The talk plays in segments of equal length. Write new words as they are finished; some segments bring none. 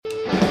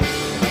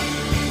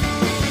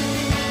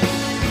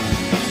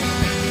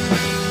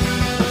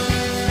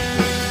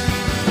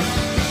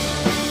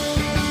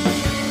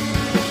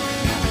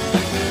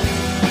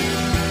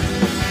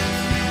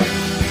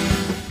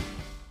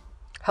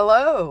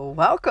Hello,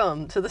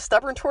 welcome to the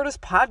Stubborn Tortoise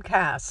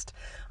podcast.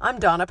 I'm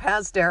Donna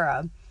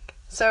Pazdera.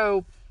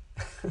 So,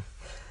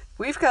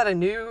 we've got a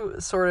new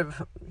sort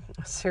of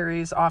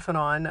series off and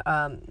on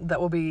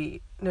that will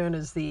be known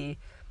as the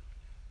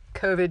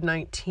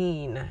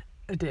COVID-19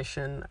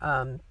 edition,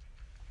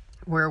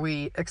 where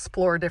we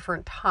explore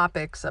different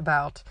topics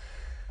about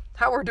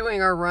how we're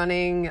doing our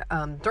running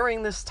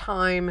during this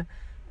time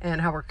and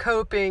how we're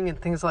coping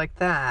and things like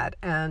that.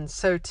 And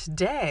so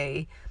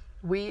today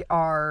we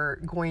are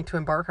going to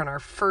embark on our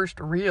first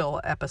real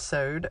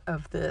episode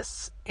of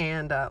this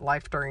and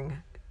life during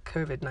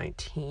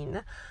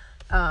COVID-19.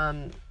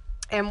 And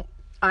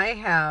I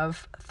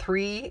have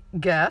three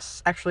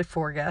guests, actually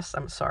four guests,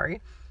 I'm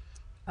sorry.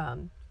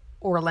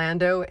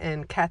 Orlando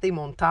and Kathy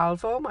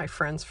Montalvo, my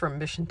friends from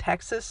Mission,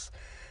 Texas.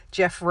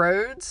 Jeff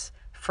Rhodes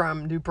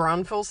from New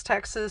Braunfels,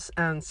 Texas,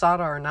 and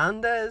Sara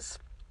Hernandez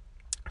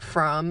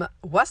from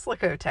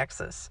Weslaco,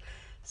 Texas.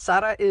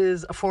 Sara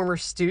is a former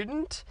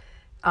student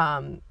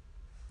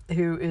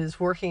who is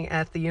working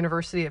at the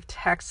University of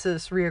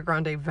Texas, Rio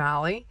Grande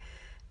Valley.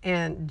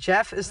 And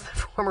Jeff is the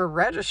former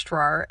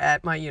registrar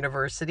at my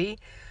university.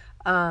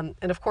 And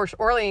of course,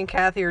 Orly and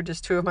Kathy are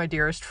just two of my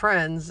dearest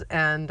friends,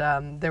 and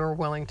they were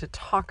willing to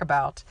talk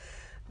about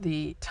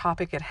the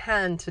topic at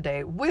hand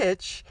today,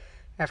 which,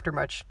 after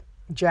much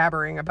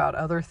jabbering about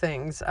other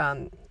things,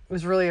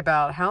 was really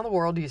about how in the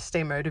world do you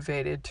stay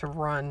motivated to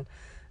run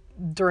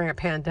during a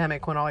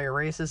pandemic when all your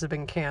races have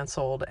been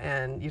canceled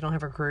and you don't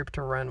have a group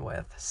to run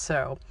with.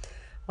 So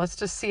let's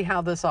just see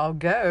how this all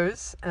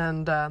goes.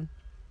 And I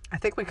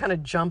think we kind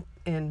of jump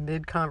in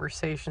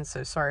mid-conversation,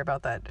 so sorry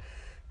about that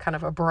kind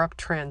of abrupt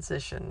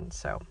transition.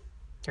 So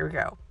here we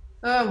go.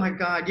 Oh my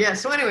God, yeah.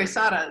 So anyway,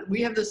 Sara,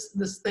 we have this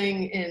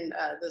thing in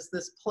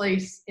this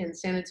place in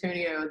San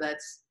Antonio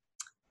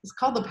it's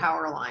called the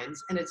Power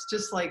Lines, and it's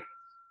just like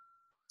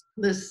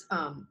this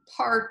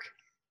park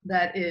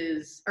that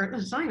is, or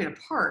it's not even a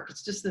park,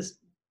 it's just this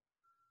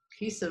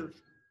piece of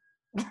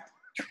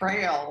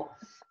trail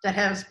that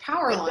has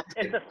power lines.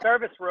 It's a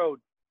service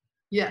road.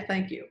 Yeah,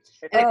 thank you.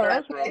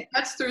 It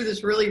cuts through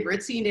this really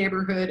ritzy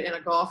neighborhood and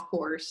a golf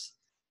course,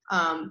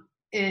 and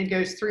it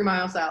goes 3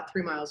 miles out,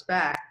 3 miles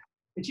back.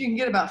 But you can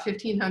get about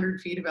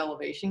 1,500 feet of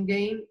elevation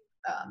gain,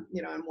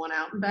 in one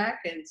out and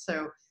back. And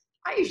so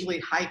I usually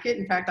hike it.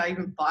 In fact, I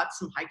even bought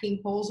some hiking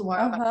poles a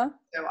while back.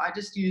 So I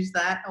just use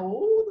that.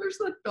 Oh, there's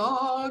the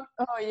dog.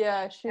 Oh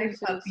yeah,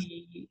 she's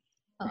puppy.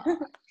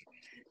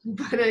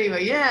 But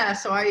anyway, yeah.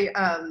 So I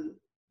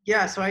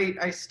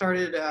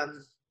started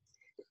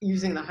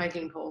using the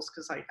hiking poles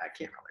because I can't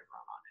really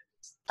run on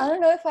it. I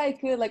don't know if I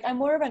could. Like, I'm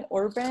more of an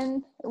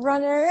urban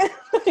runner.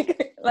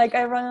 like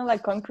I run on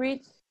like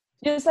concrete,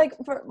 just like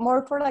for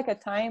like a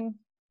time.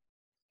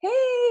 Hey.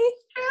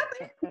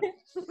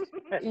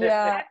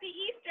 Yeah. Happy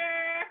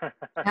Easter.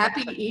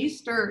 Happy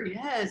Easter.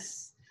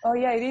 Yes. Oh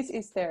yeah, it is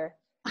Easter.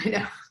 I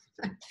know.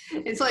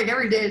 It's like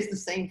every day is the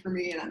same for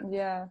me. And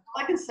yeah.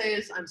 All I can say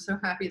is I'm so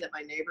happy that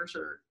my neighbors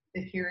are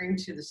adhering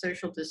to the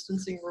social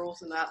distancing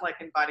rules and not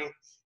like inviting.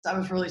 So I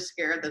was really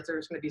scared that there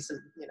was going to be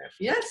some,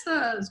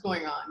 fiestas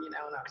going on, and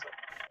I was like,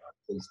 oh,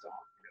 please don't.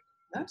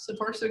 No, so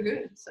far so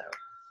good. So,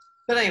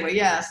 but anyway,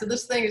 yeah. So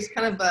this thing is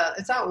kind of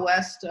it's out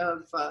west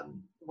of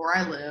where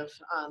I live.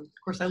 Of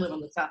course, I live on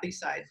the southeast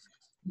side,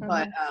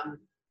 but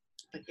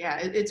yeah,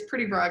 it's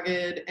pretty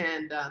rugged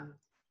and.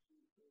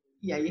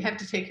 Yeah, you have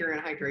to take your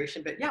own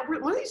hydration, but yeah,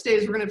 one of these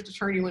days we're gonna have to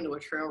turn you into a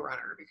trail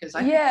runner because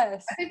I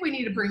think we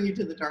need to bring you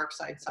to the dark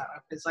side,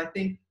 Sara, because I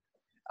think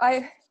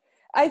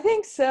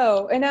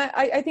so, and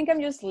I think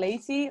I'm just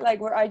lazy,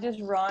 like where I just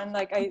run,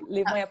 like I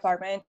leave my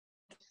apartment.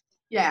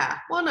 Yeah,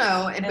 well,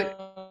 no,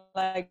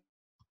 but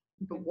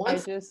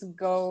once I just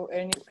go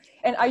and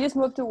I just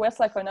moved to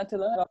Westlaco not too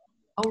long ago.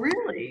 Oh,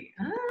 really?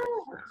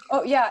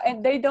 Oh yeah,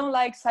 and they don't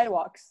like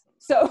sidewalks.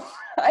 So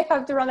I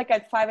have to run like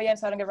at 5 a.m.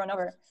 so I don't get run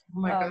over. Oh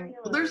my God.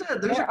 Well,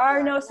 there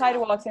are no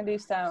sidewalks in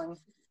this town.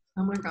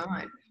 Oh my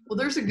God. Well,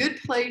 there's a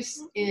good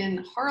place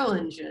in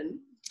Harlingen.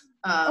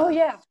 Oh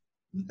yeah.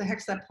 What the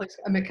heck's that place?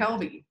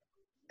 McKelvey.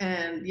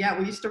 And yeah,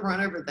 we used to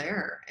run over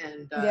there.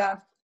 And yeah,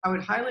 I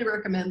would highly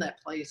recommend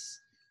that place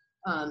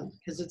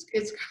because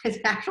it's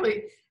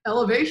actually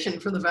elevation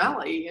for the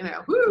valley.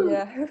 Woo.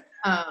 Yeah.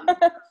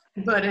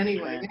 But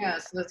anyway, yeah,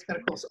 so that's kind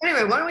of cool. So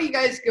anyway, why don't you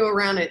guys go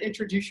around and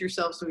introduce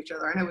yourselves to each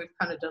other? I know we've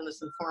kind of done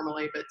this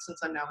informally, but since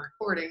I'm now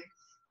recording, it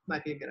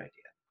might be a good idea.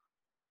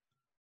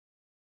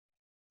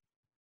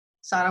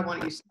 Sara, why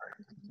don't you start?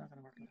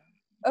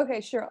 Okay,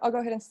 sure. I'll go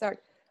ahead and start.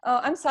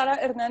 I'm Sara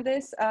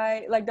Hernandez.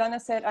 Like Donna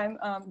said, I'm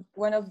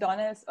one of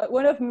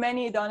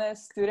many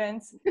Donna's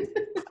students.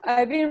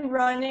 I've been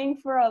running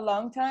for a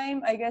long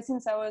time, I guess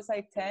since I was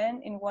like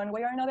 10 in one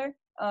way or another.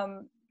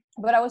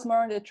 But I was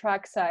more on the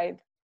track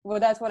side. Well,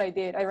 that's what I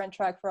did. I ran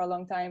track for a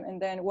long time. And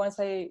then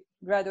once I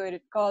graduated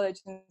college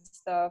and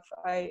stuff,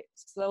 I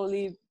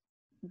slowly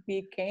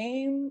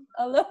became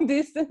a long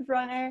distance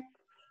runner.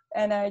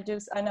 And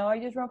now I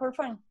just run for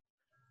fun.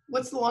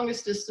 What's the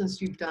longest distance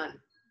you've done?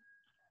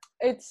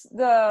 It's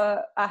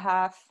a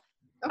half.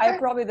 Okay. I've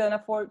probably done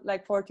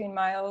 14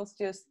 miles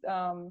just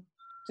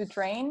to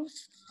train,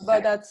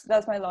 but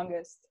that's my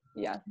longest.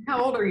 Yeah.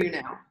 How old are you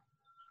now?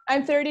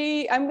 I'm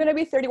 30. I'm gonna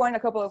be 31 in a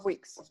couple of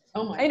weeks.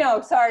 Oh my! I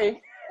know.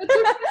 Sorry.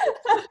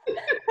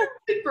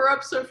 We're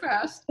up so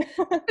fast.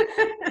 All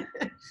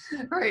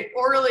right,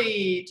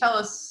 Orly, tell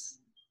us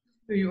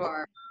who you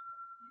are.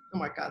 Oh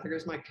my God, there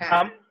goes my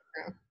cat.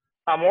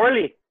 I'm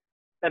Orly,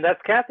 and that's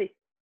Kathy,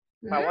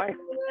 my wife.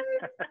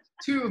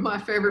 Two of my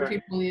favorite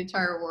people in the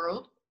entire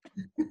world.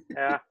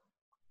 Yeah.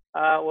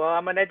 Well,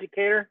 I'm an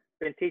educator.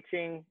 Been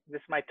teaching. This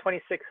is my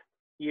 26th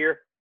year.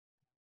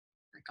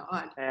 My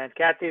God. And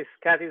Kathy's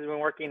been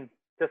working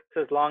just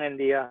as long in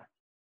the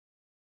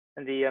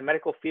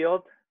medical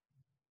field,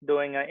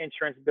 doing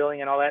insurance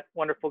billing and all that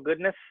wonderful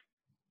goodness.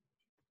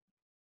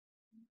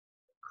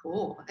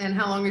 Cool. And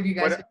how long have you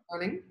guys been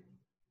running?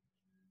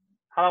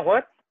 How long?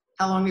 What?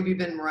 How long have you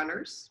been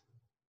runners?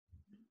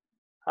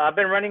 I've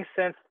been running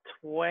since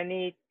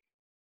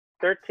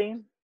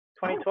 2013,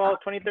 2012,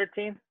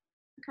 2013.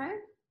 Okay.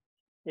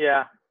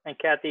 Yeah, and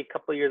Kathy a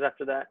couple of years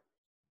after that.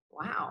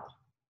 Wow.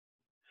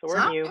 So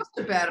we're new. I don't feel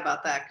so bad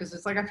about that because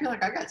it's like I feel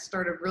like I got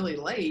started really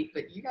late,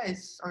 but you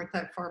guys aren't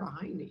that far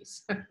behind me.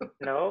 So.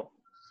 No.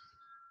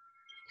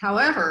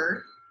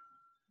 However,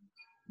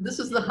 this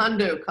is the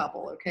hundo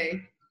couple,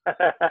 okay?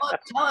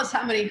 Tell us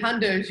how many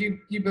hundos you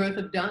both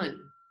have done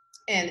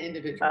and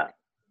individually.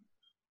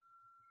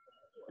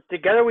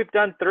 Together we've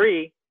done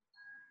 3,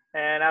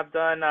 and I've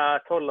done a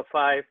total of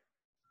 5.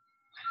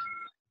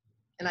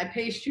 And I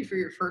paced you for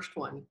your first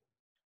one.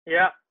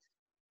 Yeah.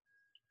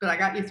 But I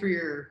got you through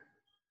your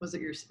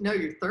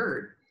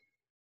third.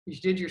 You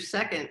did your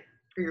second,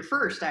 or your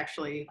first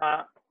actually.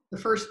 The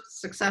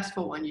first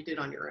successful one you did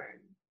on your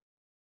own.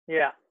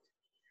 Yeah.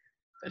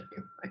 But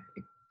anyway,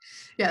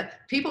 yeah,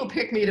 people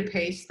pick me to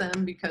pace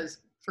them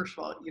because first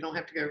of all, you don't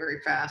have to go very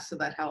fast, so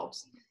that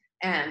helps.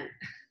 And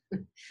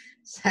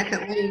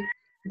secondly,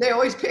 they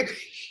always pick me.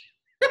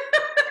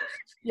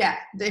 Yeah,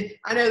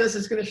 I know this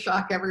is going to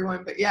shock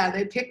everyone, but yeah,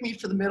 they pick me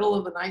for the middle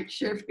of the night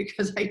shift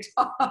because I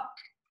talk.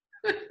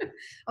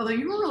 Although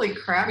you were really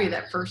crabby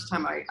that first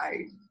time I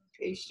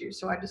paced you.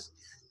 So I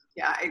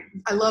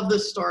love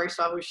this story,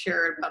 so I always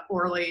share it about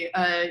Orly.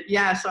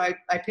 So I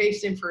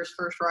paced him for his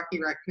first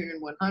Rocky Raccoon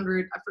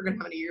 100. I forget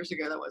how many years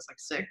ago that was, like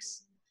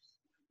 6?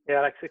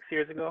 Yeah, like 6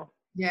 years ago.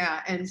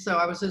 Yeah, and so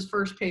I was his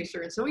first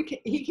pacer. And so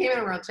he came in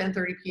around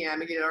 10:30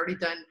 p.m. He had already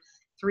done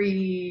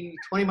 3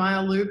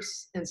 20-mile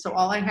loops. And so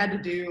all I had to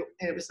do,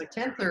 and it was like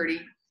 10:30. Oh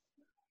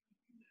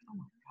my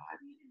God,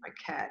 my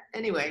cat.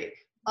 Anyway,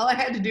 all I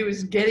had to do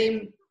was get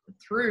him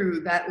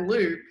through that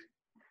loop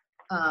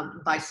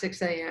by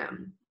 6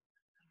 a.m.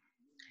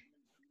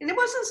 And it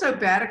wasn't so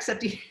bad,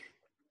 except he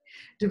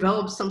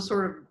developed some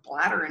sort of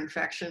bladder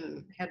infection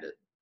and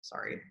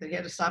they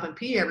had to stop and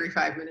pee every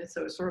 5 minutes.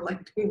 So it was sort of like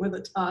being with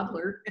a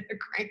toddler and a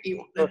cranky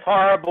one. It was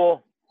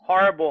horrible.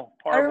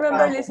 I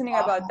remember listening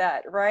about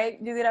that, right?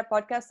 You did a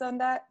podcast on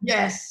that?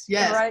 Yes.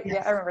 Right? Yes.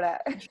 Yeah, I remember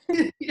that.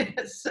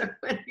 Yes. So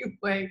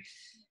anyway,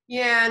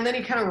 yeah, and then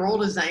he kind of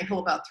rolled his ankle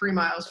about 3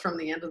 miles from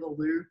the end of the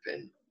loop,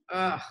 and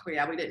we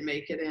didn't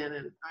make it in,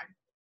 and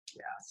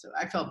so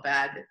I felt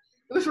bad.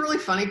 It was really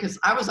funny because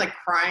I was like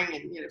crying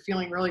and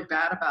feeling really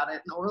bad about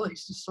it, and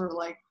Orly's just sort of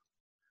like,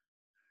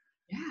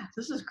 yeah,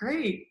 this is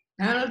great.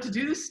 I don't have to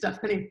do this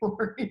stuff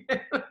anymore. And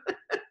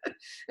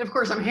of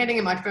course, I'm handing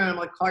him my phone. I'm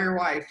like, call your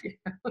wife. So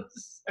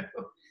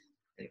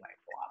anyway,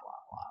 blah blah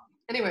blah.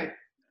 Anyway,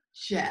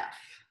 Jeff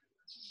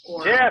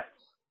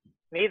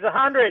needs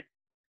 100.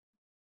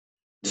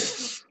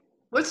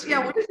 What is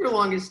your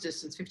longest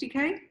distance?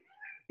 50K?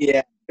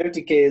 Yeah,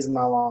 50K is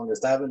my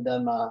longest. I haven't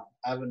done my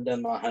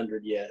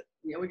 100 yet.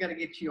 Yeah, we got to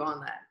get you on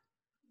that.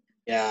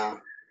 Yeah.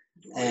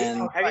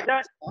 And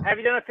have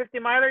you done a 50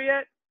 miler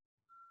yet?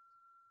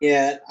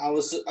 Yeah, I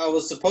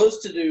was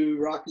supposed to do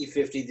Rocky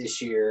 50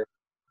 this year,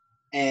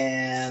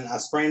 and I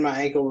sprained my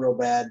ankle real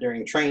bad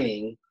during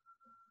training,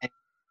 and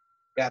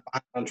got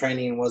behind on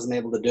training and wasn't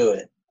able to do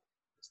it.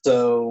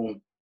 So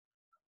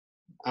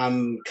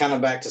I'm kind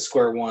of back to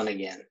square one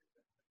again.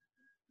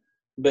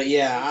 But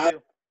yeah,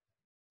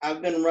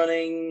 I've been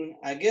running,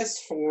 I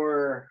guess,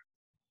 for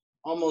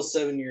almost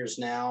 7 years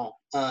now.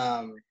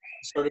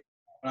 Started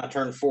when I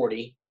turned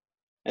 40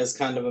 as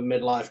kind of a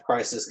midlife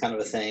crisis kind of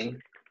a thing.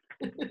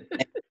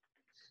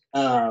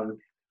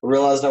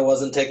 Realized I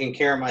wasn't taking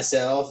care of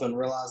myself and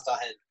realized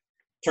I had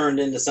turned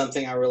into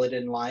something I really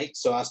didn't like.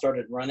 So I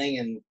started running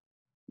and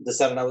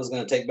decided I was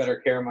going to take better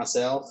care of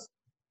myself.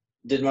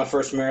 Did my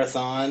first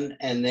marathon,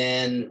 and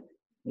then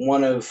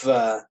one of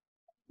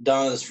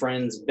Donna's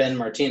friends, Ben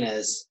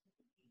Martinez,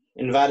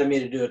 invited me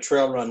to do a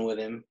trail run with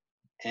him,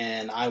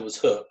 and I was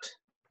hooked.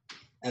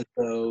 And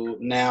so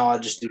now I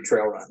just do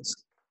trail runs.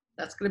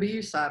 That's going to be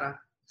you, Sada.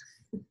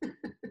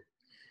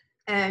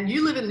 And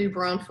you live in New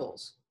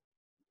Braunfels.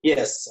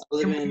 Yes, I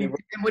live in New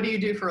Braunfels. And what do you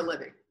do for a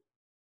living?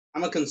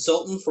 I'm a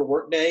consultant for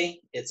Workday.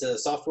 It's a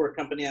software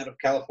company out of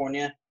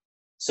California.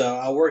 So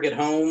I work at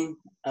home.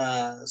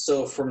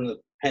 So from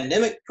the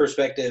pandemic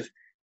perspective,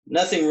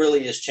 nothing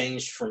really has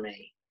changed for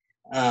me,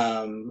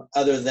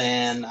 other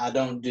than I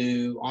don't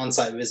do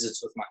on-site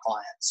visits with my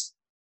clients.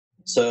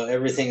 So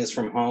everything is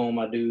from home.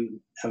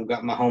 I've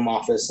got my home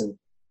office,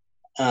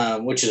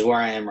 and which is where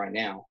I am right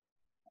now.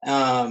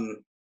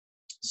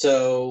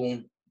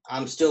 So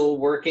I'm still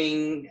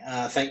working,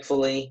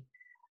 thankfully.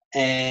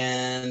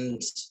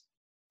 And,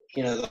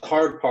 the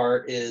hard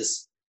part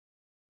is,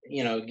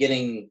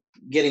 getting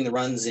the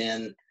runs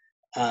in,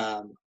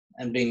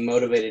 and being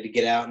motivated to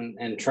get out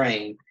and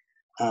train,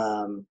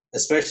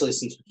 especially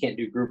since we can't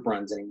do group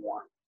runs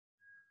anymore.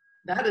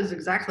 That is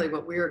exactly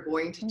what we are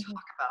going to Mhm.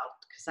 talk about,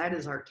 because that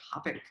is our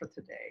topic for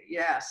today.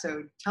 Yeah.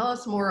 So tell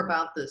us more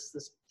about this.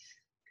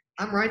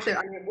 I'm right there.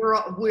 I mean,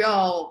 we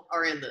all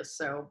are in this.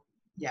 So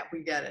yeah,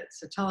 we get it.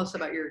 So tell us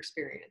about your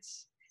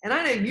experience. And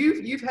I know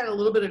you've had a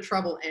little bit of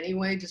trouble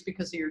anyway, just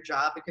because of your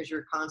job, because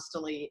you're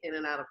constantly in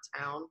and out of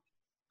town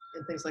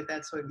and things like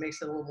that. So it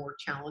makes it a little more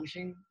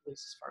challenging, at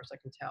least as far as I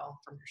can tell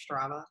from your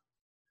Strava.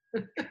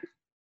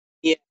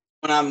 Yeah,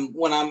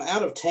 when I'm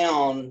out of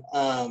town,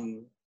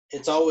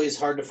 it's always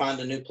hard to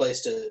find a new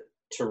place to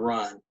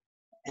run,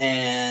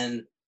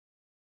 and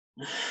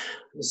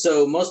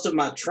so most of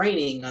my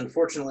training,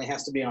 unfortunately,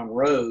 has to be on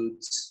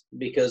roads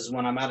because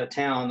when I'm out of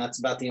town, that's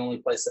about the only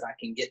place that I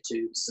can get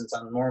to. Since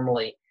I'm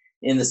normally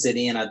in the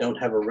city and I don't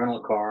have a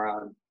rental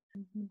car,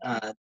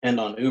 I depend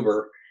on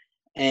Uber,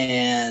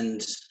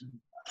 and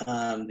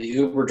the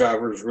Uber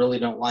drivers really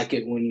don't like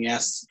it when you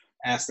ask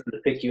them to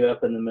pick you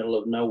up in the middle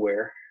of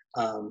nowhere.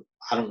 I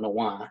don't know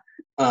why.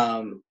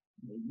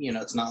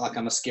 It's not like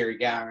I'm a scary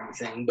guy or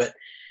anything, but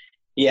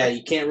yeah,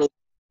 you can't really,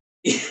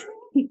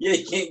 yeah,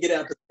 you can't get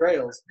out the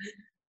trails.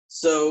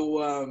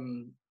 So,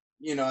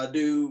 I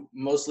do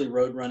mostly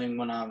road running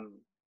when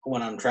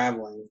I'm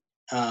traveling.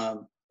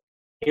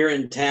 Here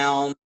in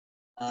town,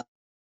 uh,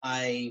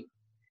 I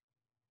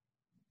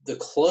the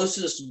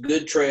closest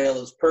good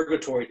trail is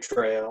Purgatory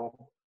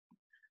Trail,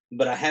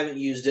 but I haven't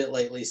used it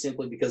lately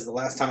simply because the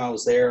last time I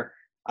was there,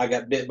 I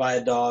got bit by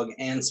a dog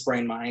and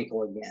sprained my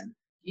ankle again.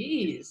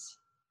 Jeez.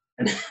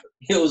 And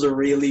it was a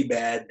really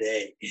bad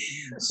day.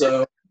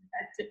 So,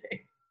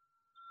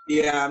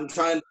 yeah, I'm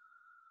trying to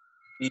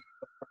beat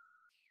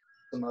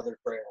some other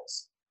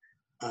trails.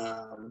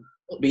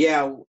 But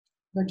yeah,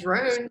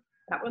 Madrone,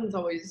 that one's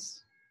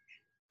always,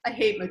 I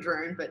hate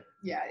Madrone, but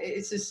yeah,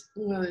 it's just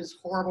one of those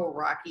horrible,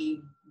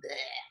 rocky,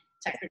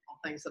 technical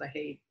things that I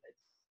hate.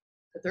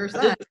 But there's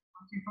I that. did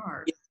Not too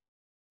hard.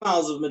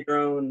 miles of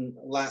Madrone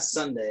last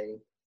Sunday,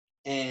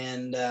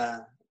 and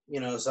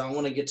so I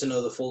want to get to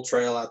know the full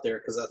trail out there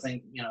because I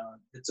think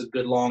it's a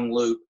good long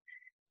loop.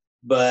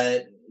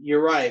 But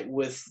you're right,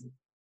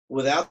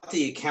 without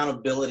the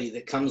accountability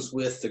that comes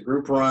with the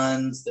group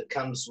runs, that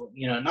comes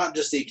not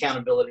just the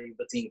accountability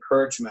but the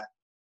encouragement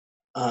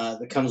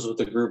that comes with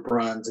the group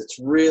runs, it's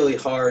really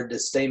hard to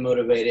stay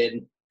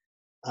motivated,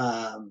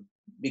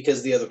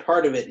 because the other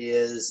part of it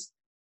is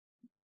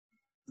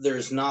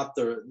there's not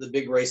the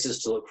big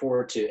races to look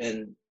forward to.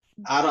 And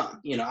I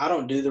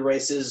don't do the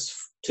races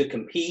to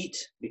compete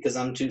because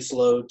I'm too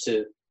slow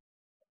to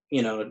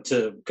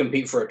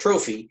compete for a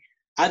trophy.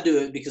 I do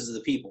it because of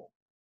the people.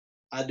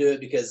 I do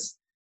it because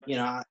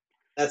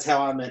that's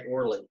how I met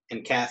Orly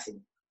and Kathy.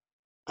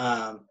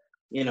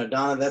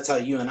 Donna, that's how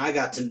you and I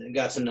got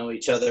to know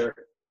each other,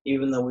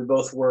 even though we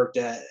both worked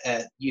at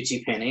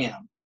UT Pan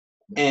Am.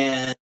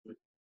 And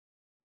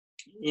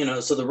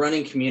so the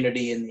running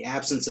community and the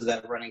absence of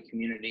that running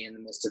community in the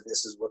midst of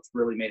this is what's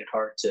really made it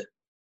hard to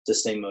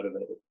stay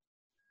motivated.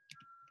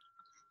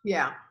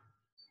 Yeah,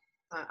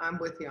 I'm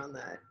with you on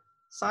that.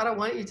 Sada,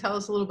 why don't you tell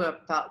us a little bit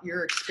about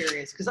your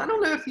experience? Because I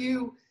don't know if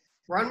you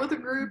run with a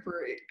group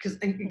or, because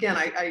again,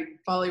 I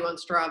follow you on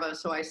Strava,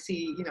 so I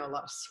see, a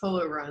lot of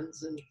solo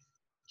runs, and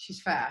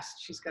she's fast.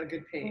 She's got a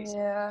good pace.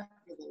 Yeah.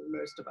 Than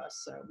most of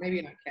us, so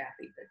maybe not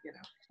Kathy,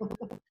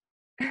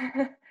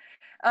 but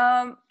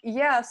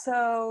Yeah,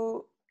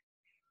 so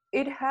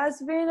it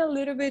has been a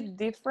little bit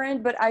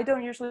different, but I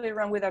don't usually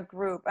run with a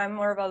group. I'm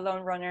more of a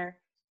lone runner.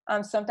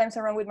 Sometimes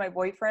I run with my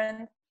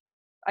boyfriend.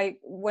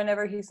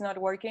 Whenever he's not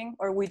working,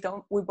 or we're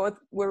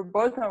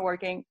both not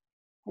working,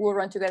 we'll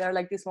run together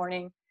like this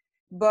morning.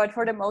 But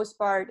for the most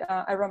part,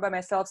 I run by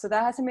myself. So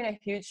that hasn't been a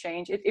huge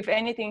change. If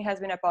anything, has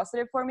been a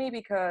positive for me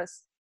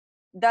because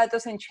that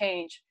doesn't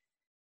change.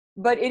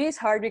 But it is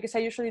hard because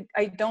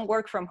I don't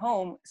work from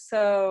home.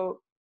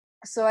 So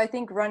I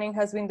think running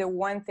has been the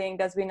one thing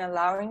that's been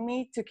allowing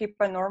me to keep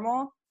a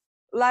normal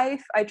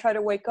life. I try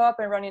to wake up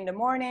and run in the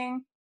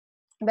morning,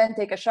 then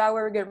take a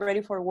shower, get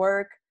ready for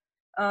work.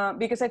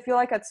 Because I feel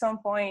like at some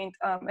point,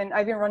 and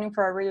I've been running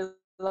for a really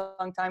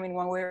long time in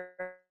one way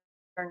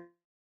or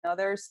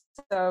another,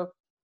 so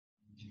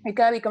it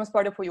kind of becomes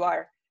part of who you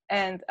are.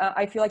 And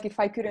I feel like if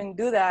I couldn't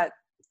do that,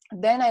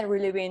 then I'd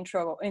really be in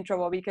trouble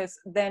because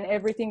then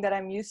everything that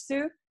I'm used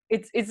to,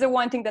 it's the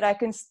one thing that I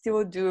can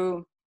still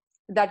do,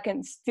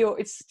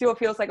 it still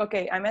feels like,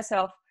 okay, I'm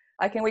myself.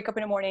 I can wake up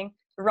in the morning,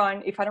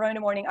 run. If I don't run in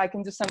the morning, I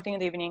can do something in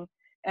the evening.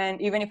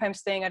 And even if I'm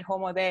staying at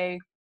home all day,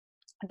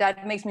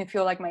 that makes me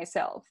feel like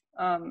myself.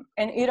 And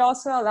it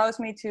also allows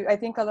me to, I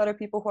think a lot of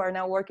people who are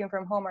now working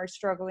from home are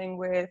struggling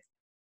with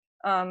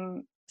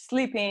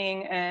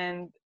sleeping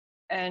and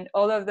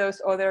all of those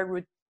other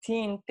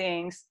routine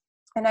things.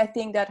 And I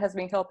think that has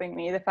been helping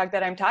me, the fact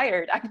that I'm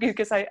tired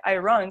because I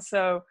run.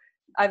 So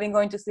I've been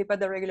going to sleep at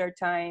the regular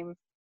time.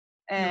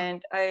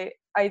 And I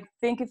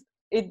think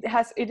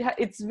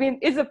it's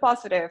a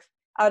positive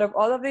out of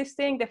all of these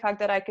things, the fact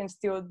that I can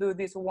still do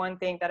this one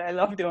thing that I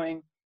love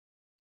doing.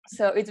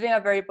 So it's been a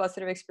very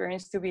positive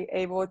experience to be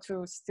able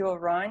to still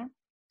run.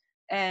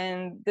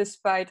 And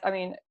despite, I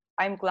mean,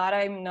 I'm glad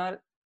I'm not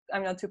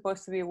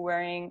supposed to be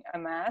wearing a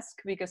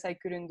mask because I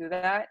couldn't do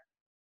that.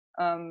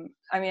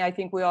 I mean, I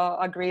think we all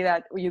agree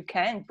that you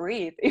can't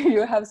breathe if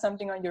you have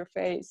something on your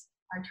face.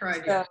 I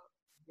tried, So,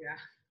 yeah.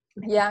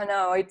 Yeah,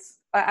 no,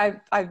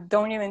 I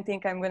don't even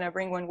think I'm gonna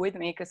bring one with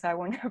me because I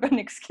won't have an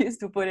excuse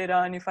to put it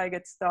on if I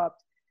get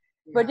stopped.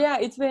 But yeah,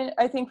 it's been,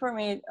 I think for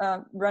me,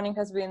 running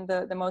has been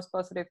the most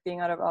positive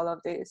thing out of all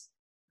of this.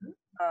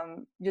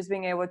 Just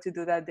being able to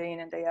do that day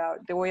in and day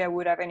out the way I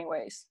would have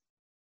anyways.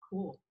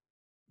 Cool.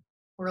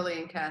 Orly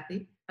and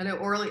Kathy. I know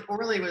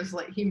Orly was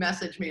like, he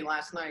messaged me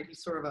last night.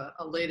 He's sort of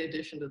a late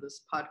addition to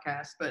this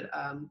podcast, but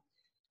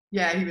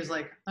yeah, he was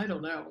like, I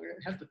don't know, we're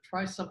gonna have to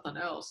try something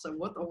else. So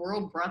what the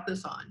world brought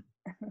this on?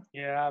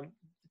 Yeah,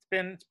 it's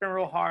been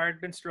real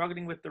hard. Been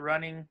struggling with the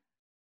running,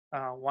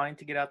 wanting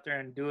to get out there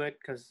and do it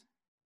because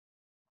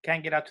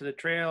can't get out to the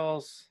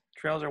trails.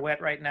 Trails are wet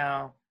right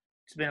now.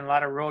 It's been a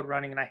lot of road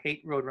running, and I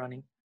hate road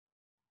running.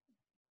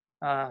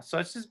 So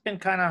it's just been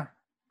kind of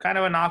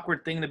an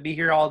awkward thing to be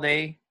here all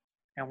day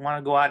and want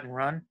to go out and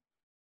run.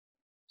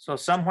 So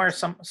somewhere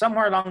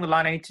along the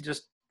line, I need to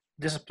just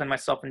discipline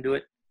myself and do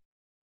it.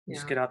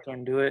 Just get out there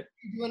and do it.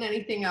 Doing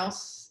anything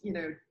else,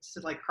 to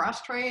like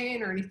cross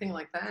train or anything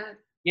like that?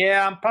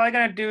 Yeah, I'm probably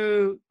gonna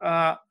do.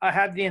 I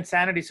had the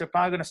Insanity, so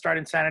probably gonna start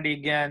Insanity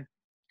again,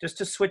 just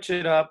to switch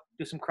it up,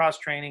 do some cross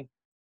training.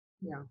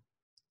 Yeah.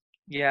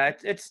 Yeah,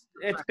 it's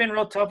been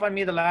real tough on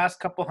me the last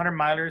couple 100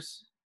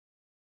 milers.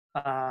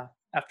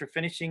 After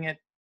finishing it,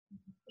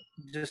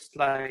 just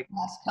like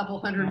last couple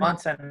 100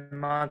 months and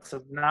months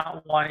of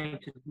not wanting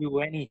to do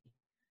any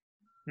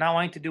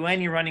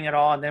running at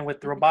all. And then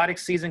with the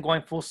robotics season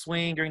going full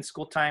swing during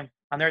school time,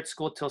 I'm there at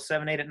school till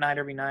 7, 8 at night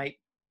every night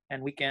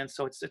and weekends.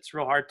 So it's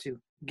real hard to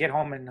get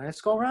home and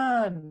let's go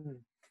run.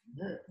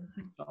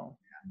 So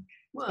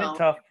it's been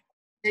tough.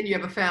 And you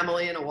have a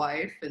family and a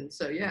wife. And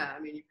so, yeah, I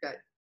mean, you've got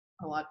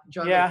a lot to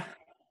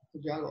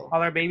juggle.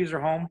 All our babies are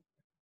home.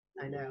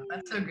 I know.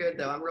 That's so good,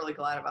 though. I'm really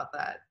glad about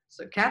that.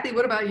 So, Kathy,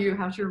 what about you?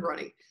 How's your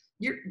running?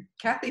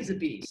 Kathy's a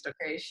beast,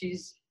 okay?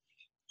 She's...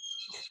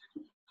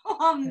 Oh,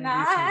 I'm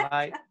not.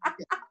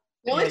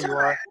 The only time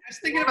I was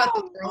thinking about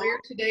this earlier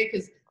today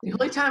because the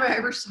only time I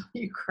ever saw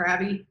you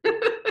crabby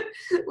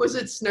was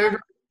at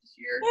Snowdrift this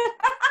year.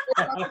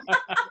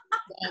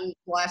 And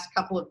last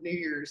couple of New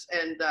Year's,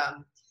 and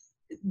the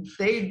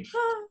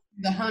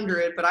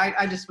 100, but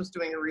I just was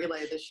doing a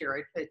relay this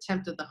year. I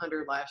attempted the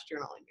 100 last year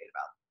and only made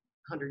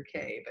about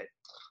 100K, but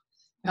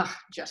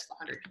just the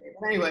 100K.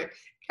 But anyway,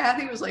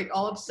 Kathy was like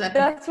all upset.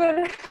 That's what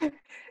it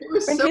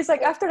was. When he's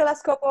like, after the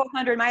last couple of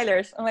 100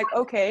 milers, I'm like,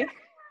 okay.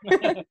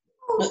 See,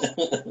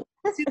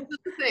 this is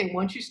the thing.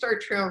 Once you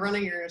start trail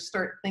running, you're going to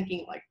start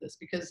thinking like this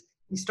because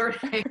you start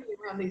hanging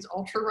around these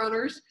ultra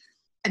runners,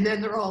 and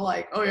then they're all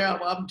like, "Oh yeah,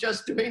 well I'm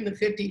just doing the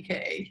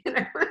 50K."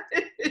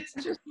 It's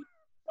just.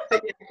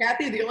 But yeah,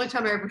 Kathy, the only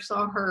time I ever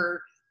saw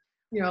her,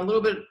 a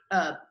little bit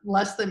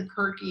less than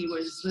perky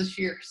was this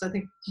year because I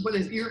think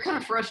you were kind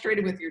of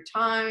frustrated with your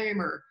time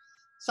or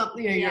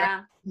something, your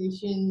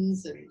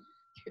applications, and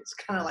it's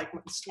kind of like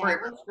my story. I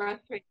was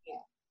frustrated.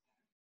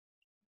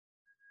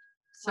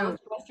 So I was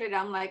frustrated.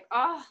 I'm like,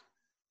 oh,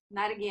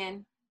 not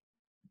again.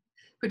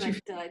 But you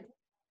did.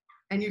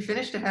 And you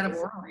finished ahead of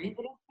Orly.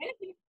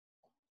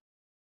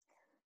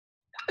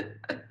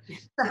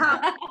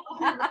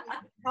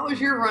 How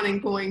was your running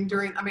going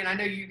during, I mean, I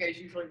know you guys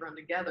usually run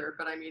together,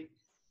 but I mean,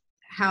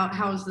 how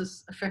has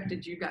this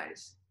affected you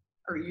guys?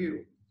 Or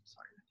you?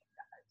 Sorry,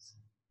 guys.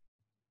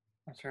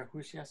 I'm sorry,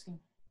 who's she asking?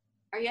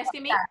 Are you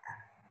asking me?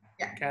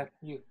 Yeah. Kat,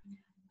 you.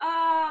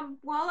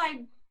 Well,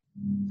 I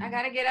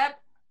gotta get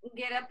up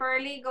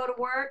early, go to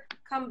work,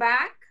 come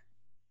back.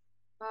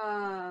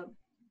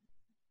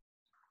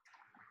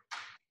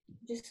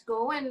 Just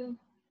go and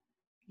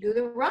do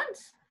the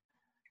runs.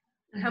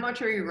 How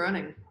much are you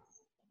running?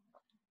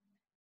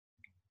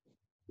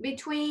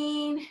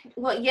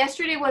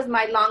 Yesterday was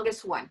my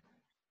longest one.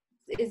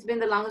 It's been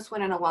the longest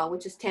one in a while,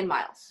 which is 10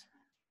 miles.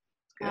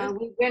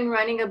 We've been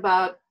running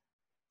about,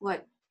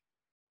 what?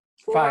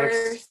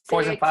 Fours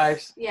and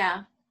fives.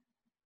 Yeah.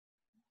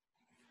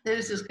 And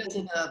it's just because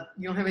you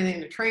don't have anything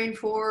to train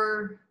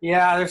for.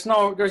 Yeah, there's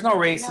no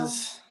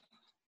races.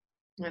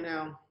 No. I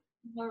know.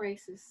 No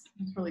races.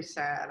 It's really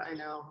sad. I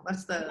know. I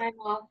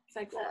know. It's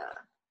like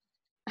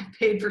I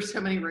paid for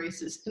so many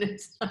races, and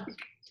it's like.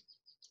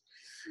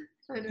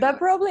 That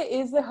probably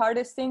is the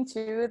hardest thing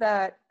too.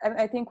 That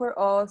I think we're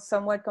all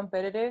somewhat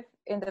competitive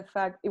in the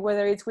fact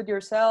whether it's with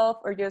yourself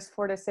or just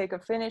for the sake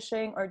of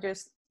finishing or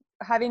just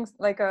having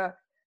like a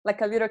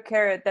little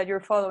carrot that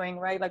you're following,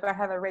 right? Like I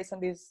have a race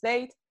on this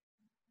date.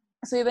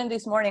 So even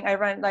this morning I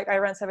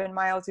ran 7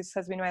 miles. This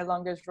has been my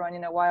longest run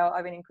in a while.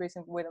 I've been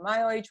increasing with a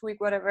mile each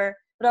week, whatever.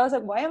 But I was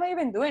like, why am I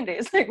even doing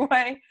this? Like,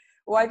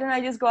 why don't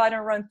I just go out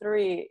and run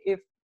 3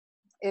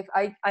 if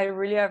I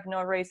really have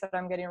no race that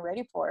I'm getting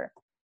ready for?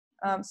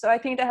 So I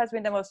think that has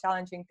been the most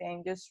challenging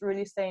thing, just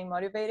really staying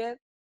motivated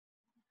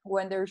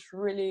when there's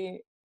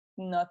really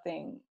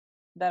nothing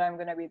that I'm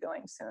going to be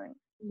doing soon.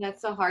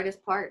 That's the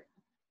hardest part.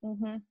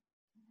 Mm-hmm.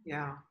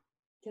 Yeah.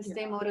 To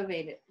stay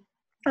motivated.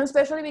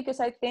 Especially because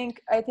I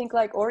think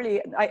like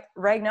Orly,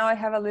 right now I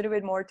have a little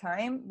bit more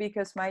time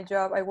because my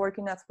job, I work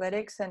in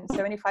athletics, and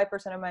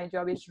 75% of my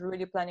job is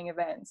really planning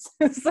events.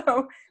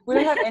 So we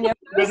don't have any of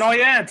those. There's no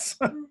events.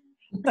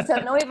 So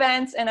no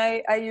events, and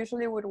I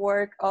usually would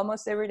work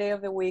almost every day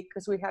of the week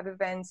because we have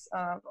events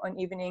on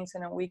evenings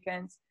and on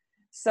weekends.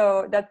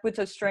 So that puts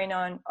a strain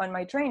on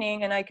my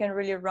training, and I can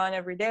really run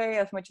every day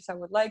as much as I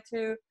would like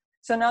to.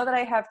 So now that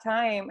I have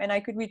time and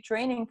I could be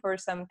training for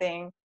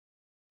something,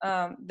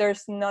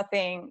 there's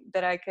nothing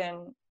that I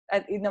can,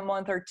 in a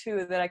month or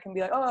 2, that I can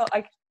be like, oh,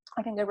 I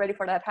can get ready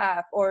for that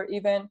half. Or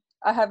even,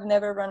 I have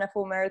never run a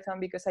full marathon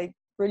because I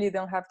really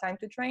don't have time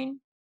to train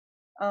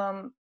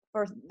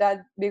for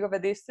that big of a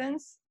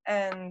distance.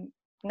 And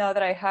now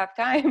that I have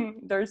time,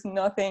 there's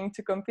nothing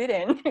to compete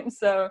in.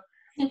 So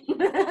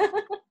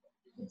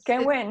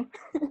can win.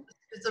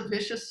 It's a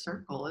vicious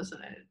circle,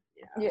 isn't it?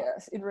 Yeah.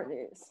 Yes, it really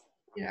is.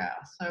 Yeah.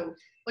 So,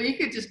 well, you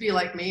could just be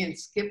like me and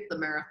skip the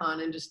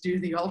marathon and just do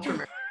the ultra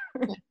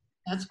marathon.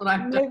 That's what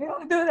I've done. Maybe I'll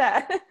do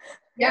that.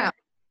 Yeah.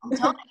 I'm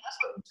telling you, that's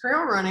what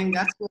trail running,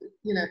 that's what,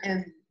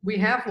 and we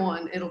have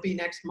one, it'll be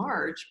next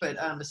March, but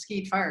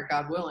Mesquite Fire,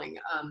 God willing,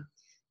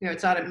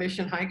 it's out at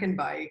Mission Hike and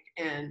Bike.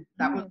 And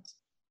that was,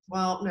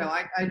 well, no,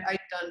 I'd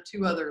done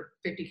 2 other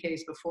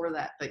 50Ks before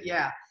that, but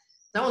yeah,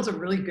 that one's a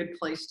really good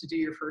place to do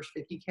your first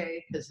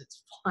 50K because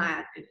it's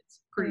flat and it's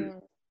pretty,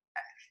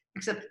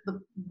 except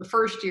the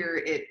first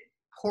year it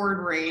poured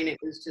rain. It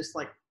was just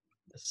like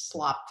a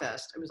slop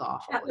fest. It was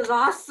awful. That was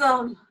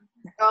awesome.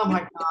 Oh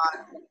my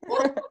God.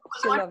 Well,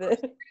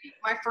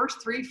 my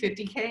first 3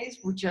 50Ks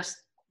were just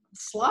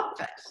slop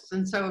fests.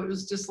 And so it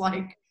was just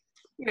like,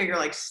 you're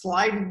like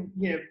sliding,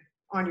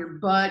 on your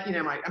butt. I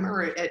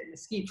remember at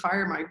Mesquite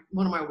Fire,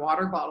 one of my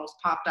water bottles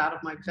popped out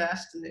of my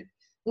vest and it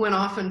went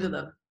off into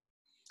the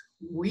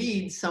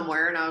weeds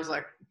somewhere. And I was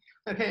like,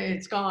 okay,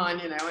 it's gone,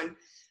 and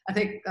I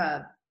think,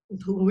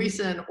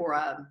 Louisa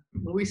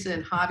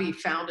and Javi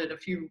found it a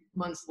few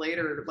months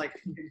later, like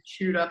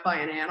chewed up by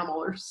an animal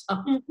or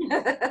something.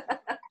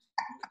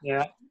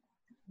 Yeah.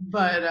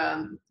 But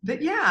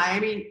yeah, I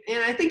mean,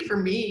 and I think for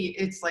me,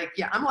 it's like,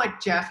 yeah, I'm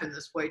like Jeff in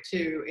this way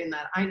too, in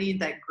that I need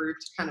that group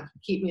to kind of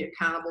keep me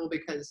accountable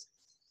because,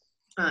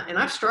 and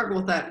I've struggled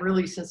with that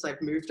really since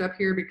I've moved up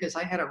here because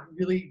I had a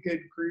really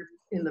good group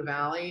in the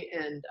Valley.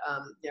 And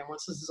yeah,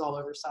 once this is all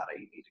over, Sada,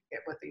 you need to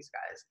get with these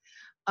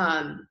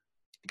guys.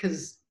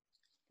 Because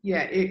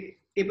yeah,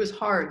 it was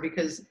hard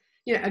because,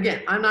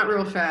 again, I'm not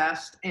real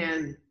fast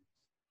and,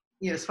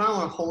 so I don't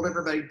want to hold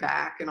everybody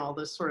back and all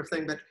this sort of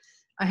thing, but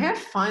I have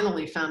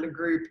finally found a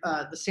group,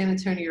 the San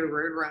Antonio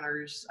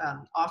Roadrunners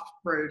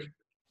off-road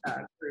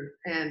group,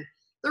 and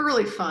they're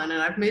really fun,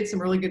 and I've made some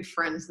really good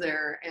friends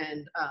there,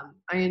 and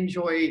I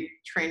enjoy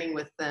training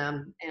with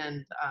them,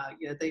 and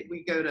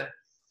we go to,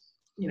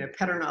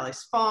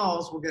 Pedernales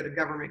Falls, we'll go to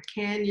Government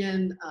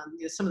Canyon,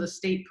 some of the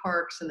state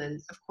parks, and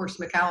then of course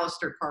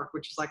McAllister Park,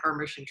 which is like our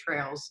mission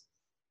trails,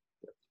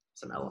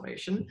 some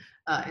elevation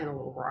and a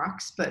little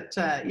rocks. But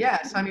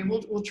yeah, so I mean,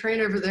 we'll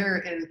train over there.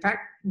 And in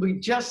fact, we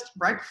just,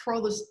 right before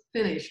all this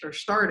finished or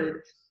started,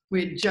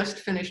 we had just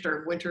finished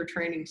our winter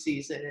training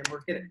season, and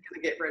we're going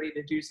to get ready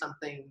to do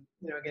something,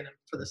 again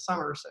for the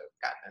summer. So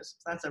God knows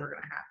if that's ever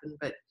going to happen.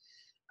 But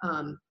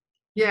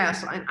yeah,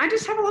 so I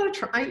just have a lot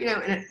of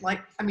and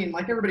like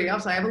everybody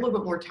else, I have a little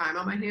bit more time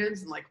on my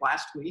hands. And like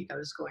last week, I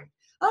was going,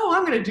 oh,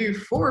 I'm going to do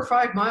 4 or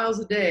 5 miles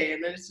a day,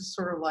 and then it's just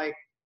sort of like,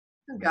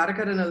 I got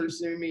another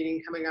Zoom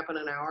meeting coming up in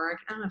an hour.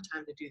 I don't have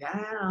time to do that.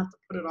 I'll have to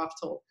put it off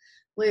till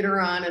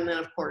later on. And then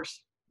of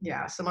course,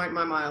 yeah, so my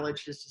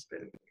mileage has just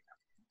been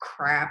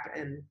crap,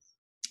 and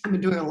I've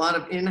been doing a lot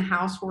of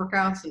in-house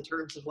workouts in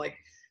terms of like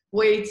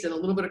weights and a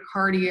little bit of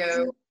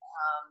cardio.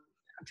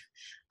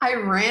 I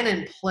ran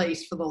in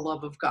place, for the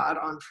love of God,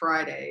 on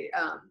Friday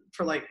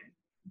for like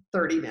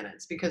 30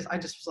 minutes because I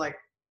just was like,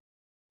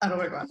 I don't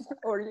want to go outside.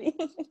 Orly.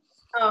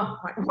 Oh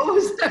my, what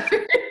was that?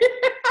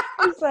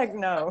 It's like,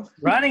 no.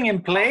 Running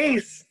in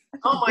place?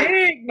 Oh my.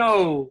 Big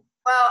no.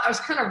 Well, I was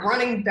kind of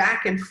running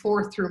back and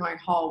forth through my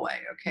hallway,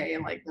 okay,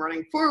 and like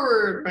running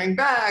forward, running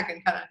back,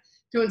 and kind of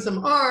doing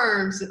some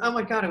arms, and oh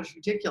my God, it was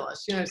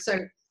ridiculous, so,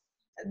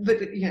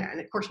 but yeah, and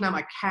of course now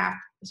my calf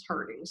is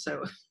hurting,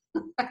 so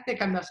I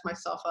think I messed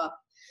myself up.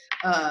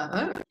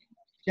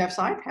 Jeff's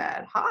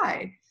iPad,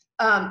 hi.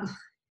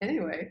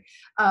 Anyway,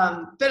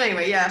 but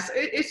anyway, yes,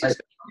 it's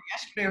just,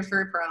 yesterday I was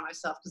very proud of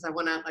myself because I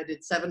went out and I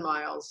did 7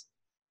 miles,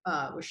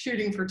 was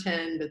shooting for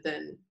 10, but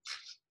then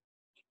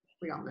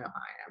we all know how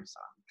I am, so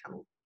I'm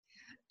kind of,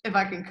 if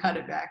I can cut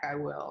it back, I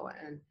will.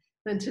 And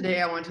then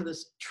today I went to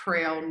this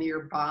trail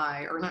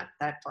nearby, or not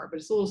that far, but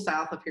it's a little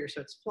south of here, so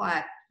it's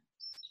flat.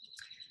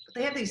 But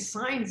they have these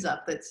signs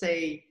up that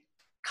say,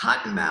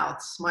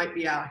 cottonmouths might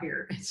be out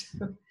here. And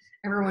so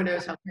everyone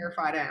knows how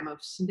terrified I am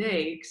of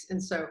snakes.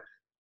 And so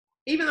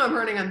even though I'm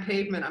running on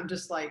pavement, I'm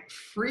just like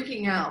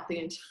freaking out the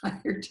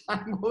entire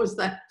time. What was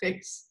that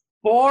face?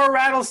 4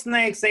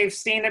 rattlesnakes they've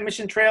seen at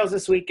Mission Trails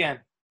this weekend.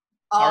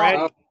 Oh,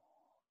 Already.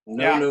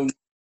 No, Yeah. no.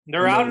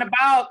 They're out and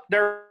about.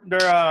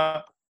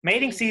 They're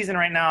mating season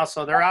right now,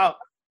 so they're out.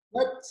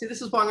 see,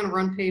 this is why I'm going to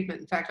run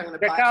pavement. In fact, I'm going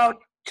to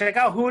Check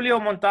out Julio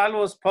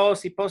Montalvo's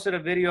post. He posted a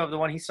video of the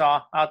one he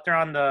saw out there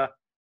on the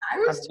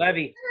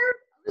levee.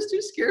 I was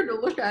too scared to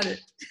look at it.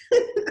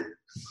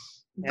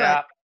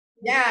 Yeah.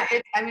 Yeah,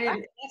 I mean,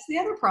 that's the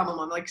other problem.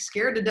 I'm like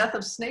scared to death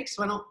of snakes,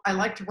 so I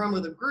like to run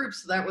with a group,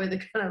 so that way they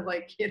kind of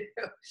like, yeah.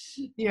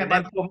 And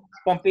then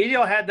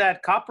Pompilio had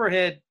that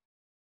copperhead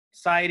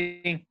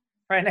sighting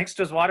right next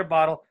to his water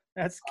bottle.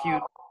 That's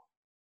cute.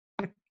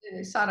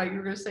 Sada, you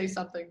were going to say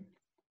something.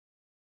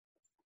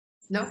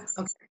 No?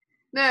 Okay.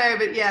 No,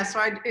 but yeah, so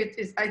I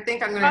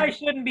think I'm going to. I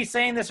shouldn't be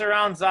saying this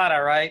around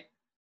Zara, right?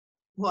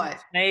 What?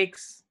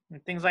 Snakes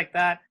and things like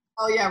that.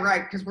 Oh, yeah,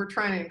 right, because we're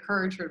trying to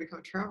encourage her to become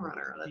a trail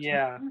runner. That's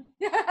yeah.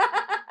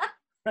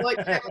 Like,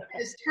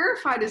 as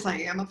terrified as I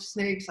am of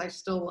snakes, I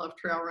still love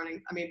trail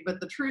running. I mean, but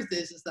the truth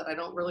is that I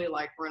don't really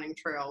like running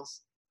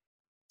trails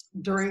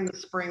during the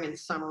spring and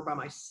summer by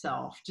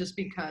myself, just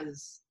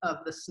because of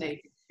the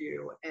snake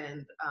issue.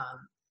 And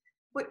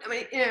but I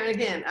mean, and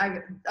again,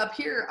 up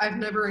here I've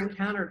never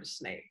encountered a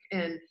snake.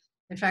 And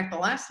in fact, the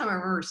last time I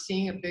remember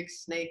seeing a big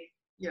snake,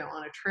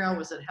 on a trail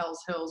was at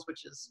Hell's Hills,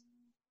 which is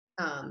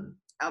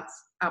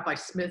out by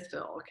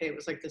Smithville. Okay, it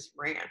was like this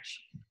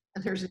ranch,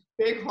 and there's a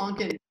big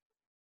honking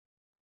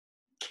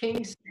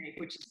king snake,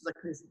 which is like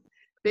this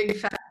big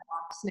fat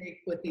rock snake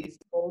with these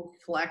gold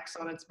flecks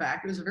on its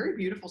back. It was a very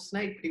beautiful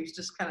snake, but he was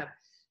just kind of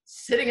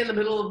sitting in the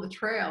middle of the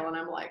trail, and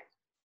I'm like,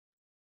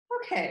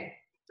 okay,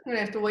 I'm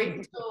gonna have to wait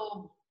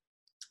until,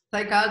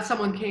 thank God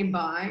someone came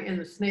by and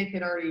the snake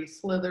had already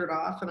slithered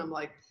off, and I'm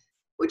like,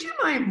 would you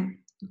mind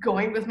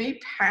going with me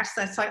past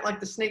that site? Like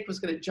the snake was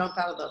gonna jump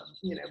out of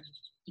the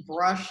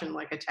brush and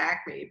like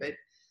attack me, but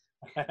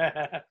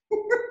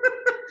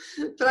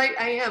but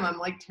I'm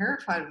like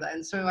terrified of that.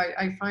 And so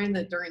I find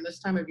that during this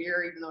time of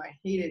year, even though I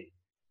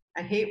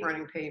hate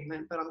running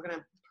pavement, but I'm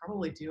gonna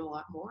probably do a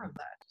lot more of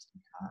that just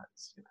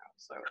because,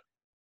 so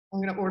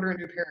I'm gonna order a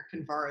new pair of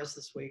Convaras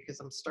this week because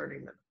I'm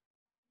starting to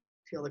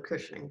feel the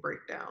cushioning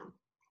break down.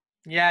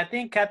 Yeah, I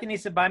think Kathy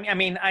needs to buy me.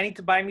 I need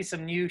to buy me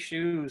some new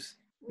shoes.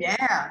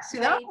 Yeah, see,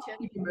 that'll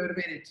keep you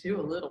motivated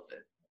too a little bit.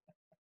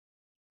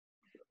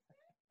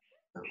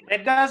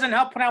 It doesn't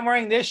help when I'm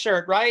wearing this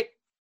shirt, right?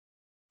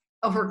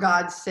 Oh, for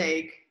God's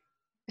sake.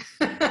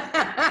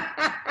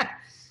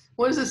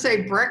 What does it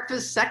say?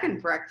 Breakfast,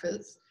 second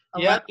breakfast.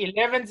 Yeah,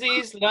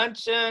 11Z's,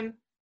 luncheon,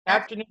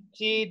 afternoon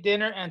tea,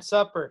 dinner, and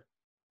supper.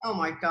 Oh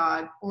my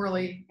God,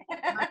 Orly.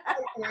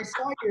 I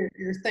saw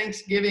your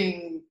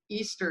Thanksgiving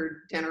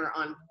Easter dinner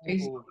on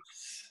Facebook.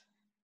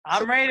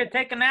 I'm ready to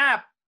take a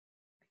nap.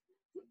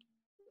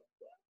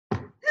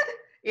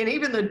 And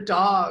even the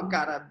dog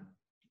got a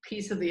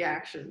piece of the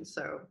action,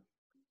 so.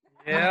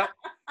 Yeah.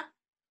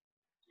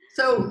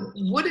 So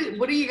what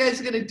are you guys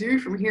going to do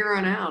from here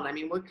on out? I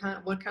mean, what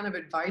kind of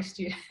advice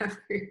do you have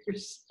for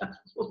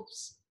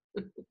yourselves?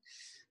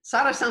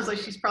 Sada sounds like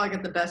she's probably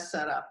got the best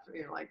setup.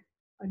 Like,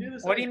 I do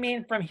this. What do you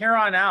mean from here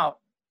on out?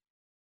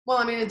 Well,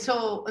 I mean,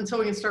 until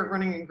we can start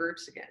running in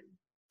groups again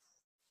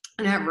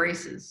and have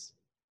races.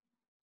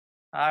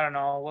 I don't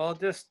know. Well,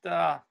 just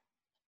I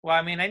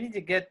need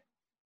to get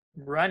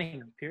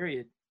running,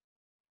 period.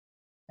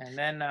 And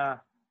then I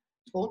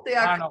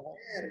don't know.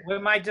 We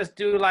might just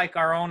do like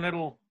our own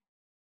little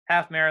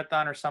half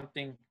marathon or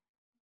something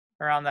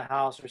around the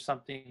house or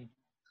something.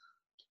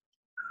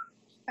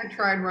 I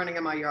tried running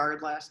in my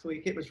yard last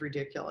week. It was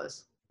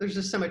ridiculous. There's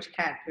just so much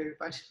cat poop.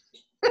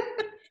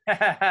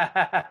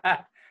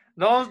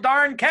 Those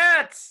darn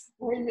cats.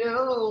 I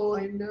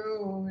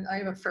know. I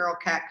have a feral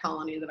cat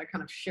colony that I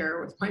kind of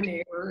share with my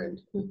neighbor, and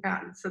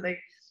so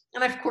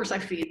and of course I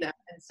feed them,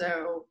 and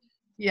so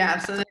yeah,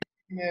 so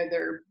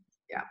they're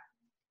yeah.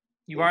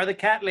 You are the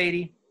cat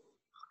lady.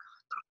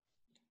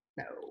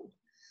 No.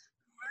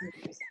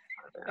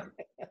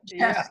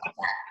 Yeah.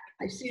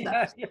 I see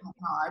that. Oh,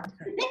 God.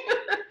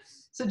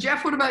 So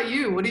Jeff, what about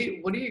you?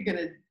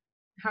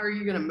 How are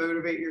you gonna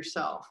motivate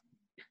yourself?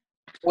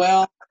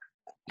 Well,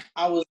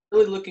 I was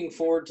really looking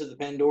forward to the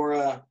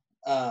Pandora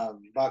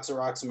Box of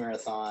Rocks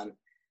Marathon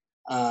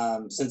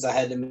since I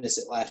had to miss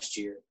it last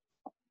year.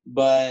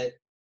 But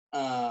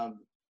and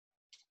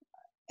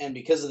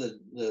because of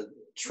the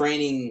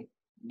training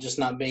just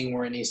not being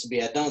where it needs to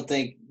be, I don't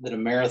think that a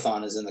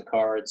marathon is in the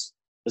cards,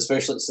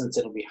 especially since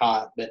it'll be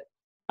hot. But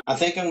I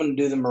think I'm going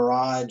to do the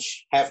Mirage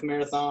half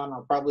marathon.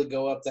 I'll probably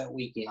go up that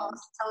weekend.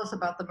 Tell us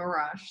about the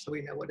Mirage so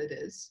we know what it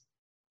is.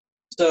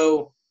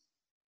 So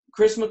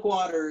Chris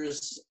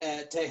McWaters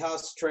at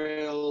Tejas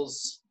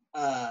Trails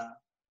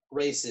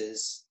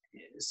races,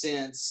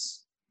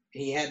 since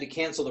he had to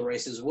cancel the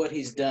races, what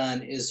he's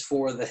done is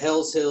for the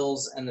Hells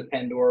Hills and the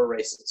Pandora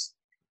races,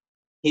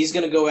 he's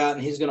going to go out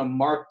and he's going to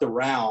mark the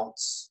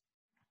routes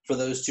for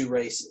those two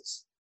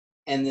races.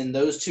 And then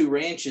those 2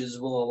 ranches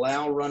will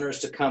allow runners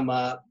to come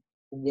up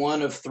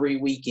one of 3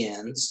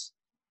 weekends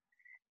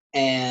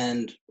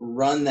and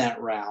run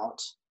that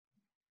route.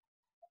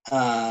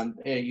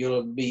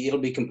 It'll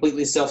be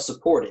completely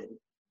self-supported,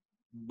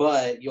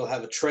 but you'll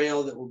have a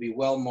trail that will be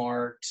well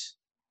marked,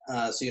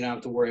 so you don't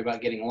have to worry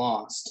about getting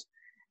lost.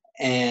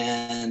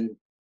 And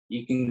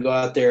you can go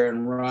out there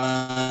and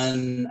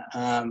run.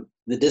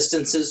 The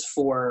distances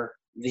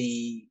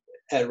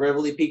at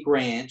Reveille Peak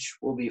Ranch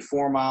will be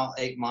 4 mile,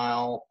 8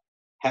 mile,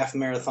 half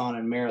marathon,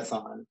 and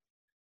marathon.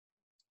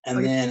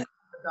 And then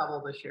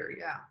double this year,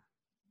 yeah.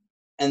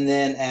 And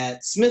then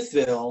at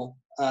Smithville,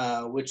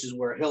 which is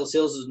where Hills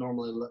is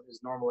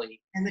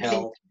normally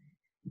held.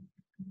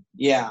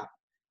 Yeah,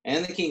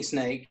 and the King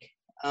Snake.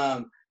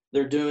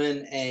 They're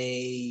doing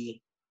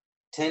a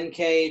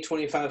 10K,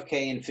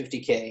 25K, and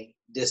 50K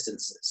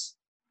distances.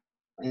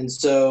 And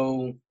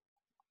so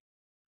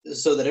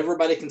that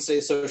everybody can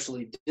stay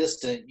socially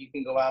distant, you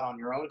can go out on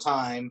your own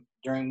time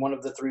during one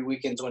of the 3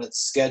 weekends when it's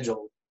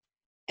scheduled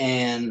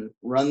and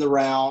run the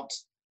route,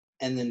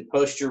 and then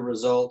post your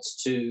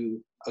results to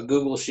a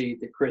Google sheet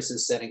that Chris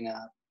is setting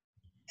up.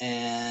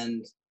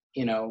 And,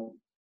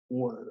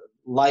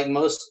 like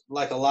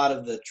a lot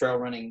of the trail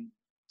running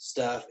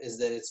stuff is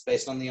that it's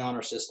based on the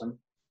honor system.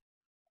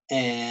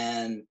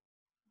 And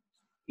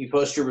you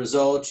post your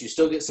results, you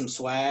still get some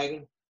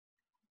swag.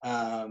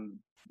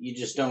 You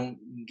just don't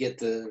get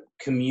the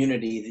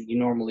community that you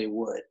normally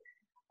would.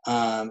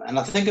 And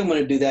I think I'm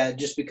going to do that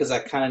just because I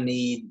kind of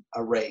need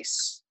a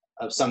race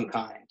of some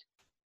kind.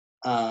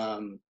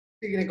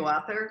 You're going to go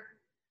out there?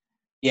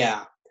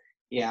 Yeah,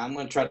 I'm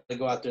going to try to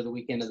go out there the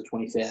weekend of the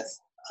 25th,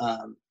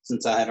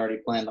 since I had already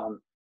planned on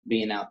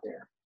being out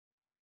there.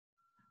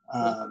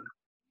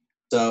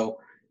 So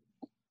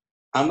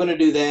I'm going to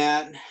do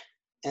that.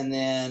 And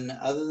then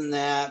other than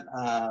that,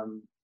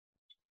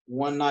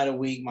 one night a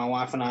week, my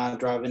wife and I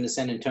drive into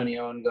San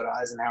Antonio and go to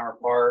Eisenhower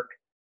Park.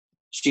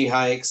 She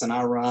hikes and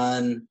I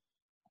run.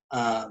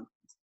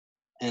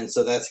 And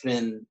so that's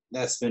been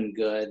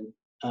good.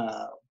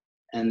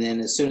 And then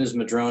as soon as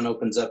Madrone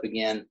opens up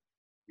again,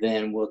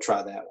 then we'll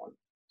try that one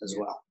as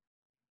well.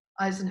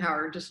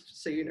 Eisenhower,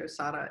 just so you know,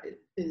 Sada,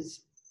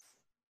 is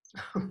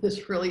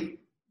this really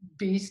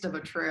beast of a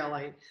trail.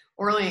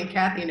 Orly and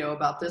Kathy know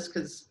about this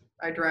because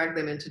I dragged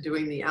them into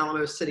doing the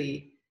Alamo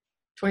City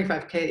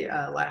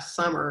 25K last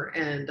summer.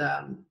 And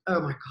oh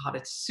my God,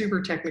 it's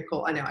super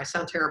technical. I know I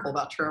sound terrible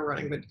about trail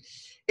running, but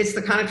it's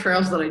the kind of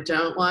trails that I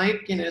don't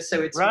like,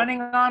 so it's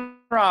running on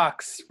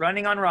rocks.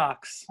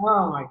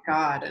 Oh my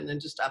God. And then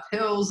just up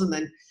hills. And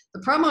then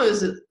the problem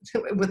is that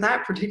with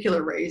that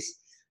particular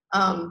race,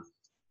 of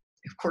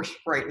course,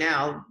 right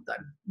now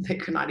they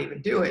could not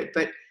even do it,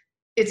 but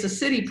it's a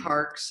city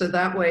park. So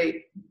that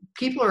way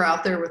people are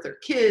out there with their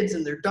kids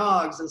and their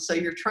dogs. And so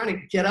you're trying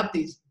to get up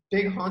these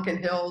big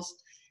honking hills.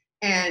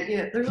 And,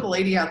 there's a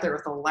lady out there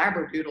with a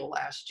Labradoodle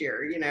last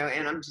year, and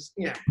I'm just,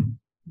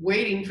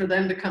 waiting for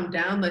them to come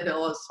down the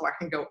hill so I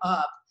can go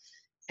up.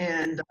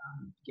 And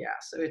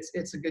so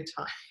it's a good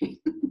time.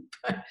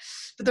 but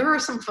there are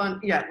some fun,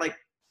 you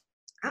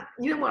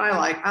know what I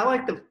like? I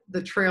like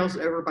the trails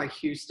over by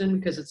Houston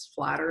because it's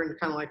flatter and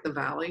kind of like the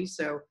valley.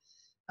 So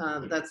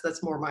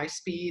that's more my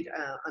speed.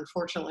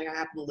 Unfortunately, I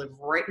happen to live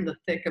right in the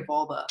thick of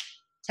all the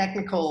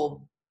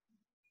technical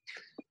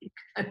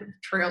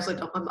trails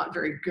I'm not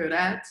very good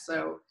at.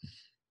 So,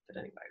 but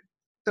anyway,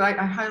 but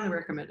I highly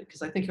recommend it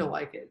because I think you'll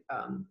like it.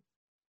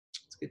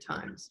 It's good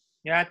times.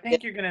 Yeah, I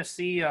think you're gonna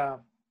see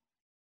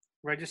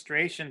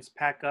registrations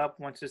pack up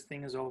once this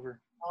thing is over.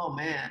 Oh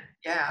man,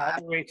 yeah.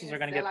 All the races are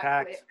gonna get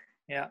packed. Quick.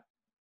 Yeah.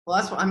 Well,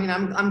 that's what I mean.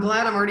 I'm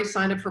glad I'm already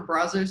signed up for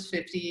Brazos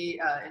 50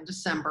 in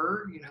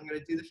December. I'm going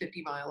to do the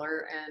 50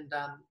 miler, and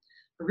I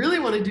really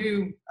want to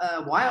do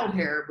Wild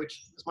Hair,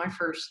 which was my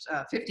first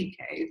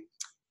 50K.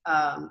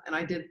 And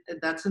I did,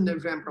 that's in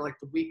November, like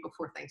the week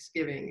before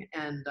Thanksgiving.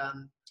 And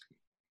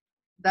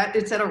that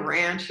it's at a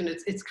ranch, and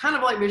it's kind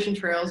of like Mission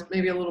Trails,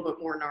 maybe a little bit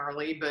more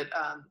gnarly, but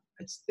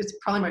it's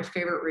probably my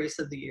favorite race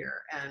of the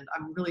year. And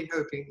I'm really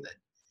hoping that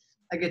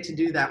I get to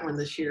do that one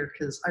this year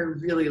because I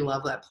really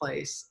love that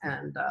place.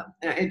 And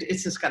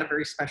it's just got a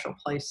very special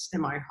place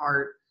in my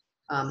heart.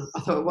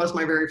 Although it was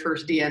my very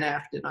first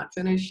DNF, did not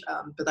finish,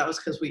 but that was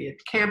because we had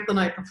camped the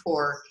night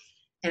before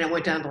and it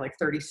went down to like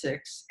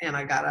 36, and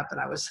I got up and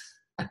I was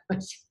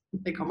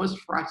like almost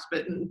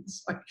frostbitten.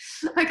 So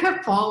I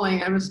kept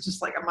falling. I was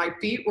just like, my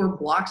feet were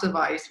blocks of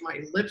ice,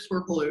 my lips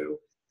were blue,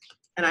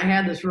 and I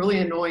had this really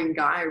annoying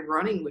guy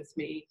running with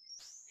me,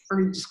 or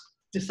he just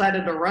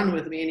decided to run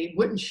with me, and he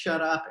wouldn't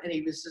shut up, and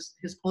he was just,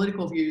 his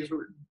political views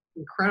were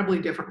incredibly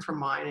different from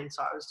mine, and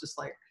so I was just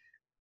like,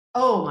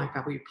 oh my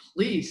God, will you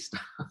please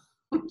stop?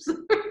 So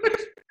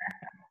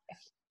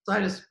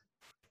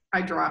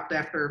I dropped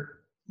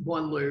after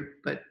one loop,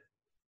 but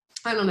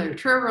I don't know.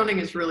 Trail running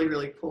is really,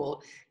 really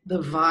cool.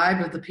 The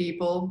vibe of the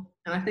people,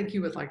 and I think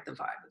you would like the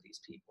vibe of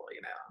these people,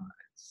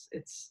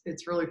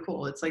 it's really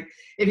cool. It's like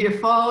if you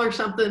fall or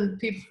something,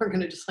 people are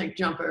going to just like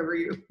jump over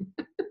you.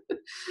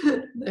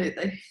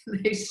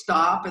 they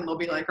stop and they'll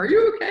be like, "Are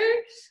you okay?"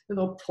 And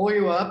they'll pull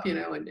you up, you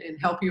know, and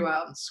help you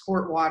out and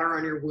squirt water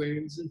on your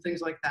wounds and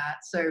things like that.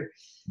 So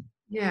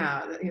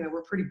yeah, you know,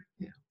 we're pretty,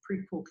 you know,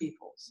 pretty cool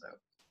people. So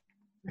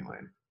anyway.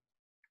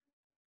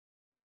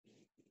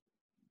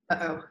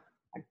 Uh-oh.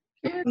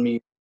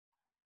 Me.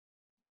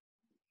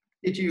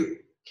 Did you,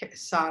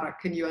 Sada,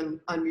 can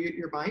you unmute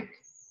your mic?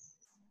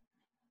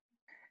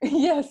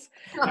 Yes.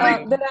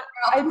 Like, But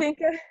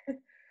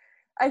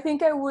I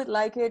think I would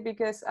like it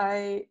because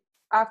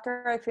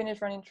after I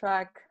finished running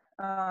track,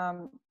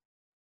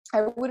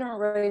 I wouldn't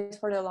race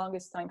for the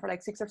longest time, for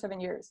like 6 or 7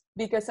 years,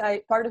 because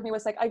part of me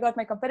was like, I got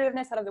my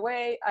competitiveness out of the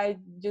way.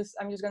 I'm just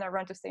gonna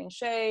run to stay in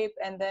shape.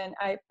 And then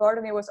part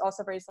of me was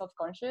also very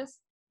self-conscious,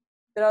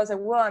 that I was like,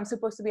 well, I'm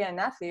supposed to be an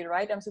athlete,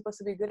 right? I'm supposed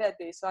to be good at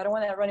this. So I don't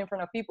want to run in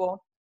front of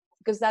people,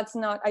 because that's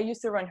not, I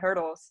used to run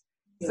hurdles.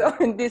 So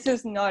this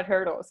is not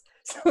hurdles.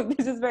 So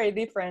this is very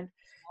different.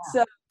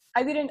 Yeah. So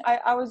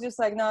I was just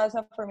like, no, it's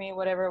not for me,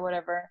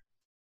 whatever.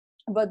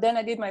 But then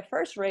I did my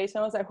first race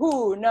and I was like,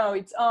 ooh, no,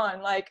 it's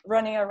on, like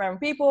running around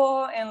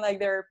people, and like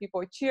there are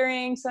people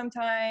cheering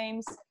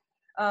sometimes.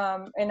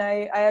 And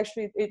I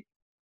actually,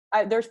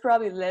 there's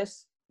probably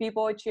less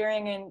people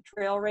cheering in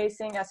trail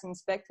racing as in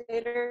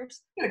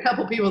spectators. A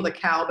couple people with a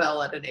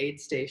cowbell at an aid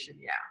station,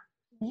 yeah.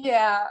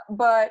 Yeah,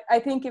 but I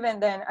think even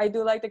then, I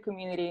do like the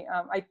community.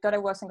 I thought I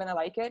wasn't gonna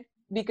like it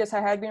because I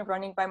had been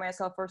running by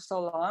myself for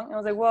so long. And I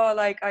was like, well,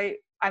 like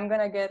I'm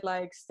gonna get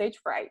like stage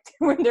fright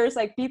when there's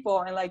like people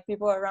and like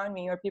people around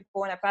me or people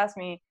wanna pass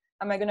me.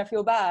 Am I gonna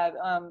feel bad?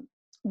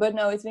 But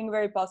no, it's been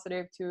very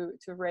positive to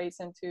race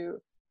and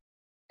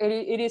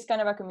it is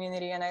kind of a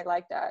community, and I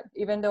like that.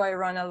 Even though I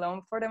run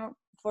alone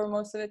for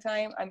most of the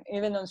time, I'm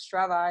even on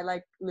Strava. I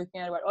like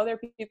looking at what other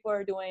people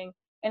are doing.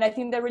 And I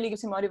think that really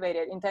gets me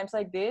motivated in times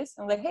like this.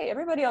 I'm like, hey,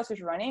 everybody else is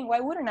running. Why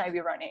wouldn't I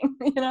be running?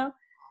 You know?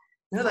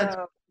 No, that's,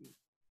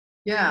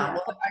 yeah.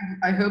 Well,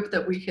 I hope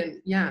that we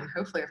can, and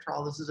hopefully after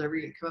all this is over,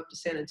 you can come up to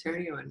San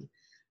Antonio and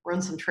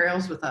run some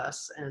trails with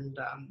us. And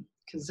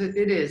because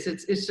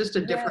it's just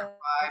a different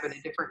vibe and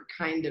a different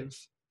kind of,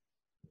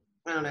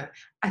 I don't know.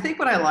 I think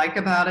what I like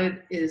about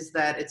it is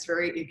that it's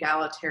very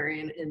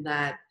egalitarian in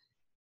that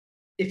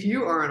if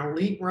you are an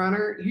elite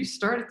runner, you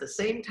start at the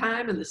same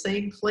time in the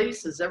same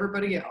place as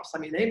everybody else. I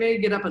mean, they may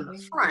get up in the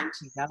front.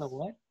 Egala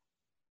what?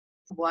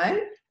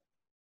 What?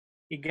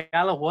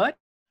 Egala what?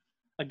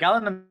 A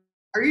gallon?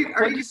 Are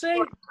you say?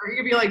 Are you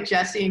gonna be like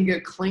Jesse and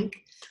go clink?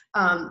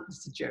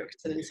 It's a joke.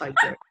 It's an inside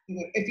joke.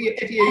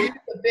 If you use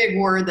a big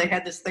word, they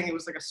had this thing. It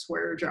was like a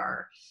swear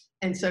jar,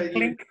 and so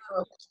you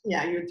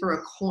would throw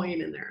a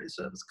coin in there, and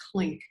so it was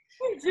clink.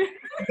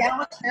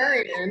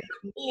 Egalitarian,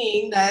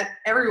 meaning that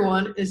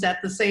everyone is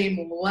at the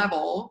same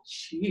level.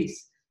 Jeez,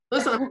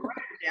 listen, I'm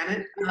right,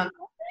 Janet.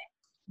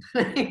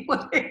 Anyway,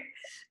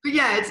 but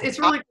yeah, it's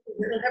really cool.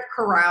 They don't have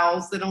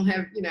corrals. They don't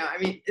have, you know, I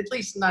mean, at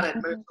least not at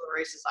most of the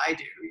races I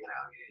do. You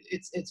know,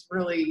 it's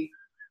really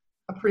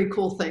a pretty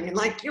cool thing, and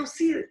like you'll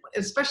see it,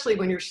 especially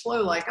when you're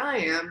slow like I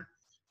am.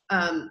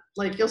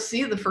 Like you'll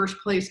see the first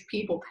place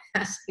people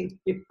passing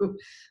you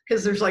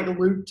because there's like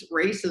looped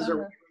races or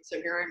whatever. So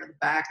here I am in the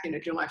back, you know,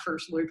 doing my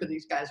first loop, and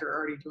these guys are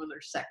already doing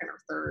their second or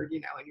third, you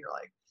know, and you're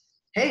like,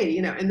 hey,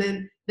 you know, and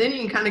then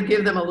you can kind of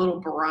give them a little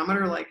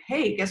barometer, like,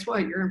 hey, guess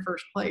what? You're in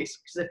first place,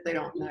 because if they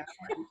don't know,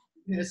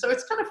 you know, so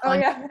it's kind of fun. Oh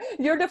yeah,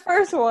 you're the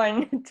first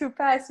one to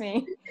pass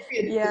me.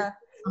 Yeah.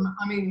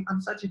 I mean,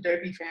 I'm such a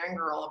dopey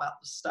fangirl about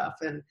this stuff,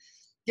 and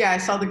yeah, I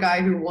saw the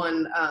guy who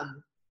won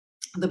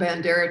the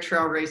Bandera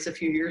Trail race a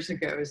few years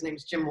ago. His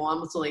name's Jim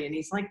Walmsley, and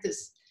he's like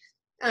this.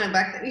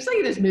 Back then, he's like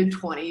in his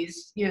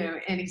mid-20s, you know,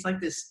 and he's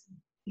like this.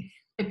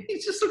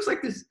 He just looks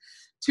like this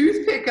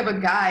toothpick of a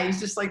guy. He's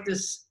just like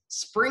this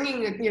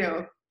springing, you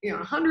know,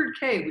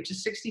 100K, which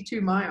is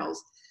 62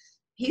 miles.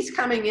 He's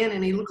coming in,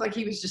 and he looked like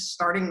he was just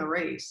starting the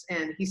race,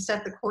 and he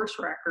set the course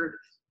record.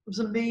 It was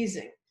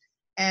amazing.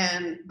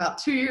 And about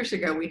 2 years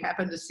ago, we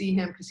happened to see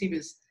him because he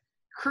was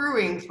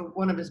crewing for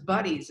one of his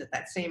buddies at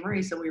that same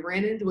race, and we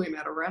ran into him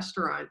at a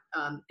restaurant.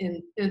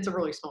 It's a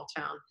really small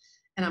town,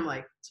 and I'm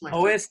like, it's my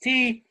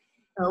OST.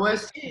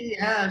 OST,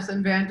 yes,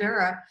 and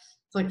Bandera.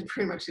 It's like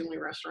pretty much the only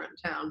restaurant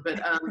in town,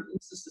 but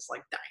it's just this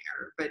like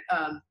diner.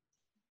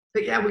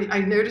 But yeah,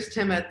 I noticed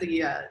him at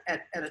the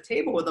at a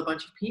table with a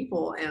bunch of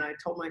people, and I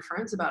told my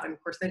friends about him.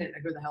 Of course, they didn't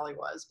know who the hell he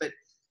was, but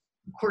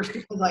of course,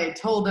 because I had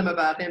told them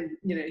about him,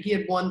 you know, he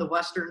had won the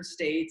Western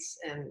States,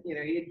 and you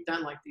know, he had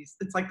done like these.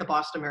 It's like the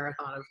Boston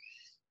Marathon of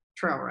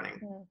trail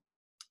running,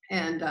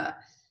 and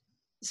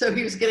so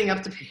he was getting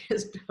up to pay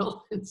his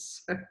bill, and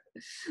so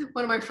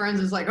one of my friends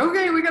is like,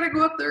 okay, we got to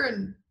go up there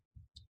and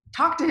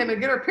talk to him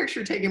and get our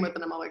picture taken with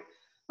him. And I'm like,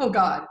 oh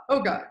God,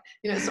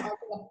 you know, so I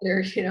go up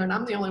there, you know, and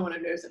I'm the only one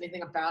who knows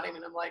anything about him,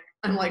 and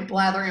I'm like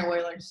blathering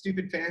away like a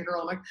stupid fangirl.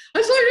 I'm like,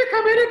 I saw you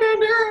come in at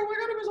Bandera, oh my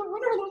God, it was like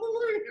wonderful.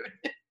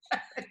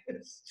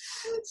 It's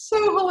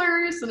so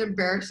hilarious and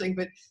embarrassing,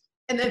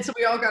 and then so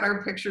we all got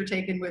our picture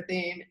taken with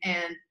him,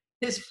 and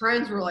his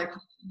friends were like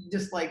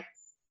just like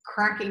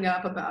cracking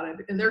up about it,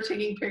 and they're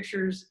taking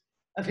pictures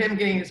of him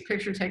getting his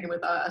picture taken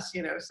with us,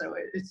 so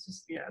it's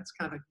just, it's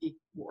kind of a geek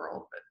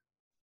world, but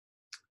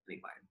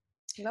anyway.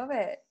 Love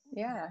it.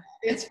 Yeah.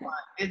 It's fun.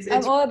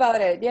 I'm all about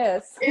it.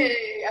 Yes.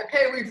 Yay.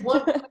 Okay, we've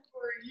won.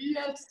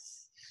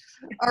 Yes.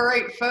 All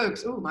right,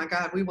 folks. Oh my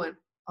God, we went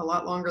a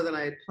lot longer than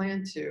I had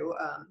planned to.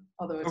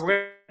 Although it's We're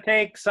going to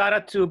take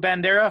Sara to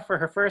Bandera for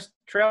her first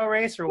trail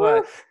race or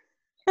what?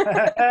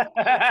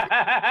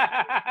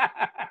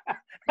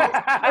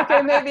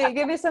 Okay, maybe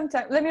give me some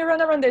time. Let me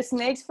run around the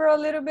snakes for a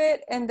little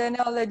bit, and then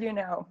I'll let you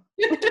know.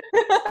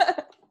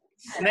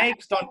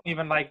 Snakes don't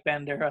even like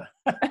Bandera.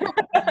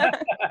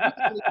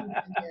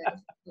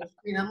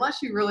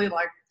 Unless you really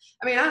like,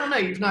 I don't know,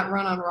 you've not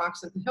run on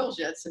rocks and hills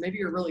yet, so maybe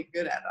you're really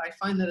good at it. I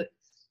find that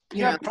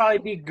You'll probably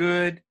be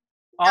good.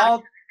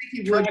 All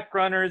track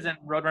runners and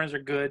road runners are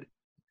good.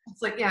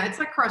 It's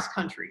like cross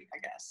country, I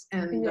guess.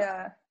 And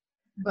yeah.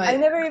 But I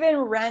never even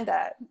ran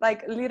that.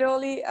 Like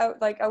literally,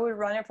 I would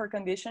run it for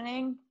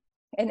conditioning,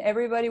 and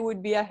everybody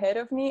would be ahead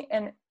of me,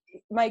 and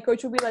my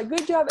coach would be like,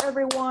 "Good job,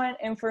 everyone,"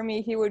 and for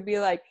me, he would be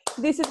like,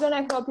 "This is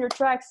gonna help your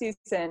track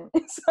season."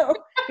 So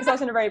he's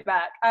also in the very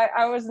back.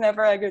 I was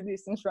never a good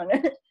distance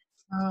runner.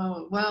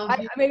 Oh well,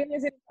 maybe I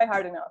didn't try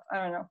hard enough. I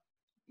don't know.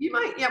 You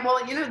might, yeah. Well,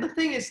 the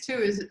thing is too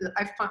is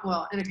I find,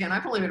 well, and again,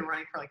 I've only been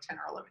running for like 10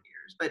 or 11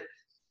 years, but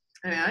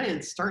I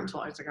didn't start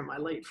until I was like in my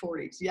late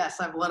 40s. Yes,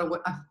 I've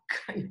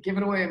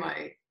given away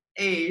my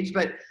age,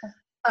 but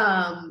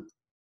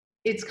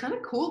it's kind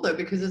of cool though,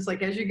 because it's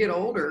like as you get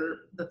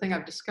older, the thing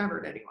I've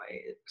discovered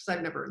anyway, because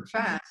I've never been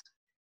fast,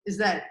 is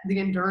that the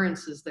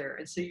endurance is there.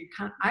 And so you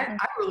I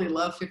really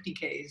love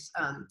 50Ks.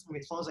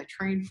 As long as I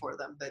train for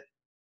them, but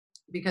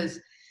because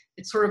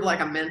it's sort of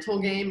like a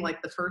mental game.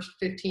 Like the first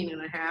 15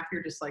 and a half,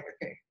 you're just like,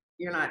 okay,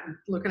 you're not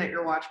looking at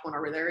your watch going,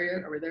 are we there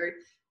yet? Are we there?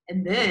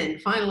 And then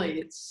finally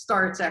it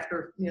starts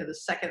after, the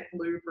second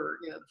loop or,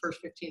 the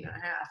first 15 and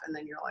a half. And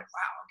then you're like,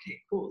 wow, okay,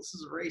 cool. This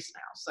is a race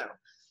now. So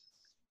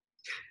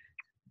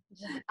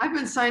I've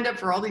been signed up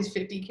for all these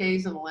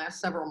 50Ks in the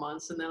last several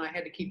months. And then I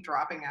had to keep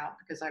dropping out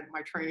because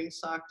my training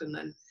sucked. And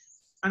then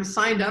I'm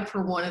signed up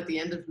for one at the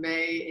end of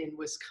May in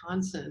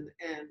Wisconsin.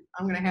 And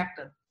I'm going to have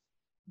to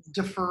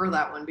defer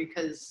that one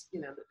because,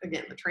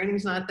 again, the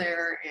training's not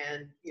there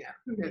and,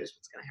 who knows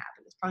what's going to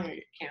happen. It's probably going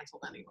to get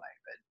canceled anyway.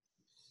 But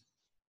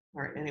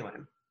all right, anyway,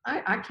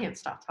 I can't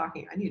stop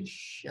talking. I need to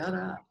shut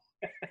up.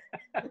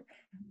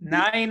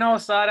 Now you know,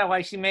 Sara,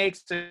 why she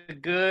makes a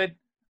good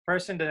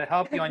person to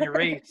help you on your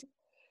race.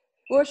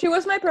 Well, she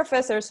was my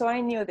professor, so I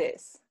knew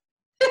this.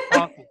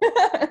 Okay.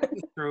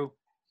 It's true.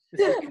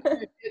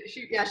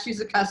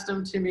 She's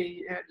accustomed to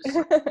me.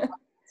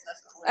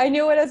 I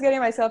knew what I was getting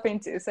myself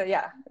into, so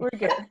yeah, we're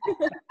good.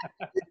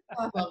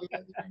 I love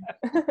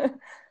you.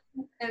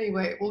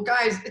 Anyway, well,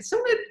 guys, it's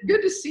so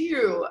good to see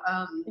you.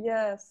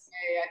 Yes.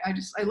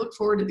 I look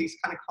forward to these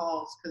kind of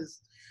calls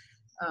because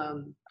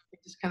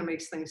it just kind of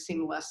makes things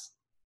seem less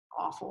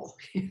awful.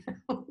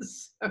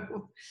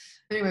 So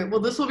anyway, well,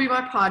 this will be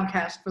my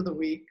podcast for the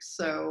week.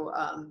 So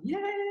yay!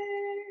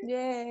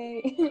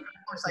 Yay! Of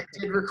course, I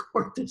did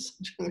record this.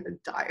 I'm going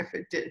to die if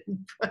it didn't,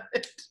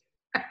 but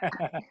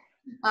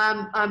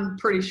I'm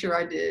pretty sure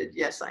I did.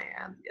 Yes, I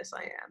am.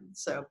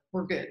 So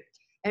we're good.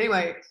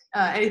 Anyway,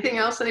 anything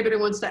else anybody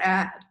wants to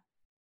add?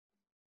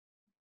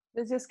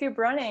 Let's just keep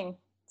running.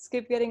 Let's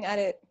keep getting at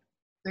it.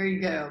 There you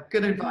go.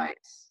 Good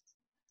advice.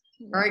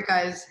 All right,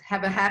 guys.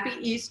 Have a happy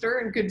Easter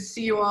and good to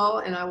see you all.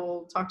 And I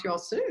will talk to you all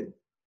soon.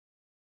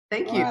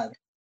 Thank you.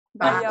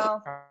 Bye,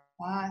 y'all.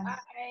 Bye.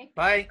 Bye.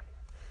 Bye.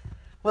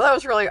 Well, that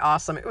was really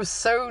awesome. It was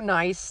so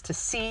nice to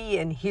see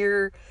and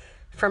hear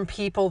from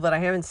people that I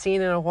haven't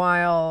seen in a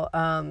while.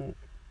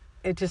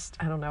 It just,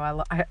 I don't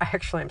know. I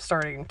actually am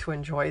starting to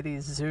enjoy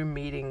these Zoom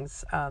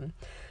meetings.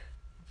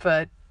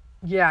 But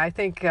yeah, I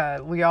think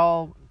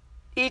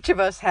each of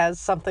us has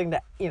something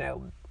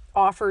to,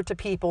 offer to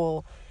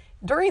people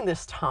during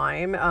this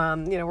time.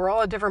 We're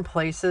all at different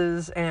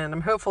places, and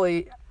I'm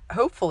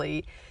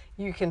hopefully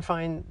you can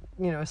find,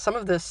 some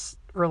of this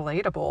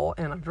relatable.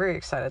 And I'm very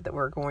excited that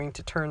we're going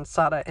to turn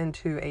Sara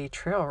into a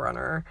trail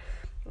runner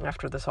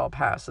after this all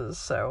passes.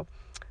 So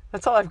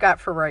that's all I've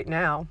got for right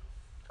now.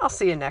 I'll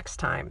see you next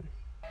time.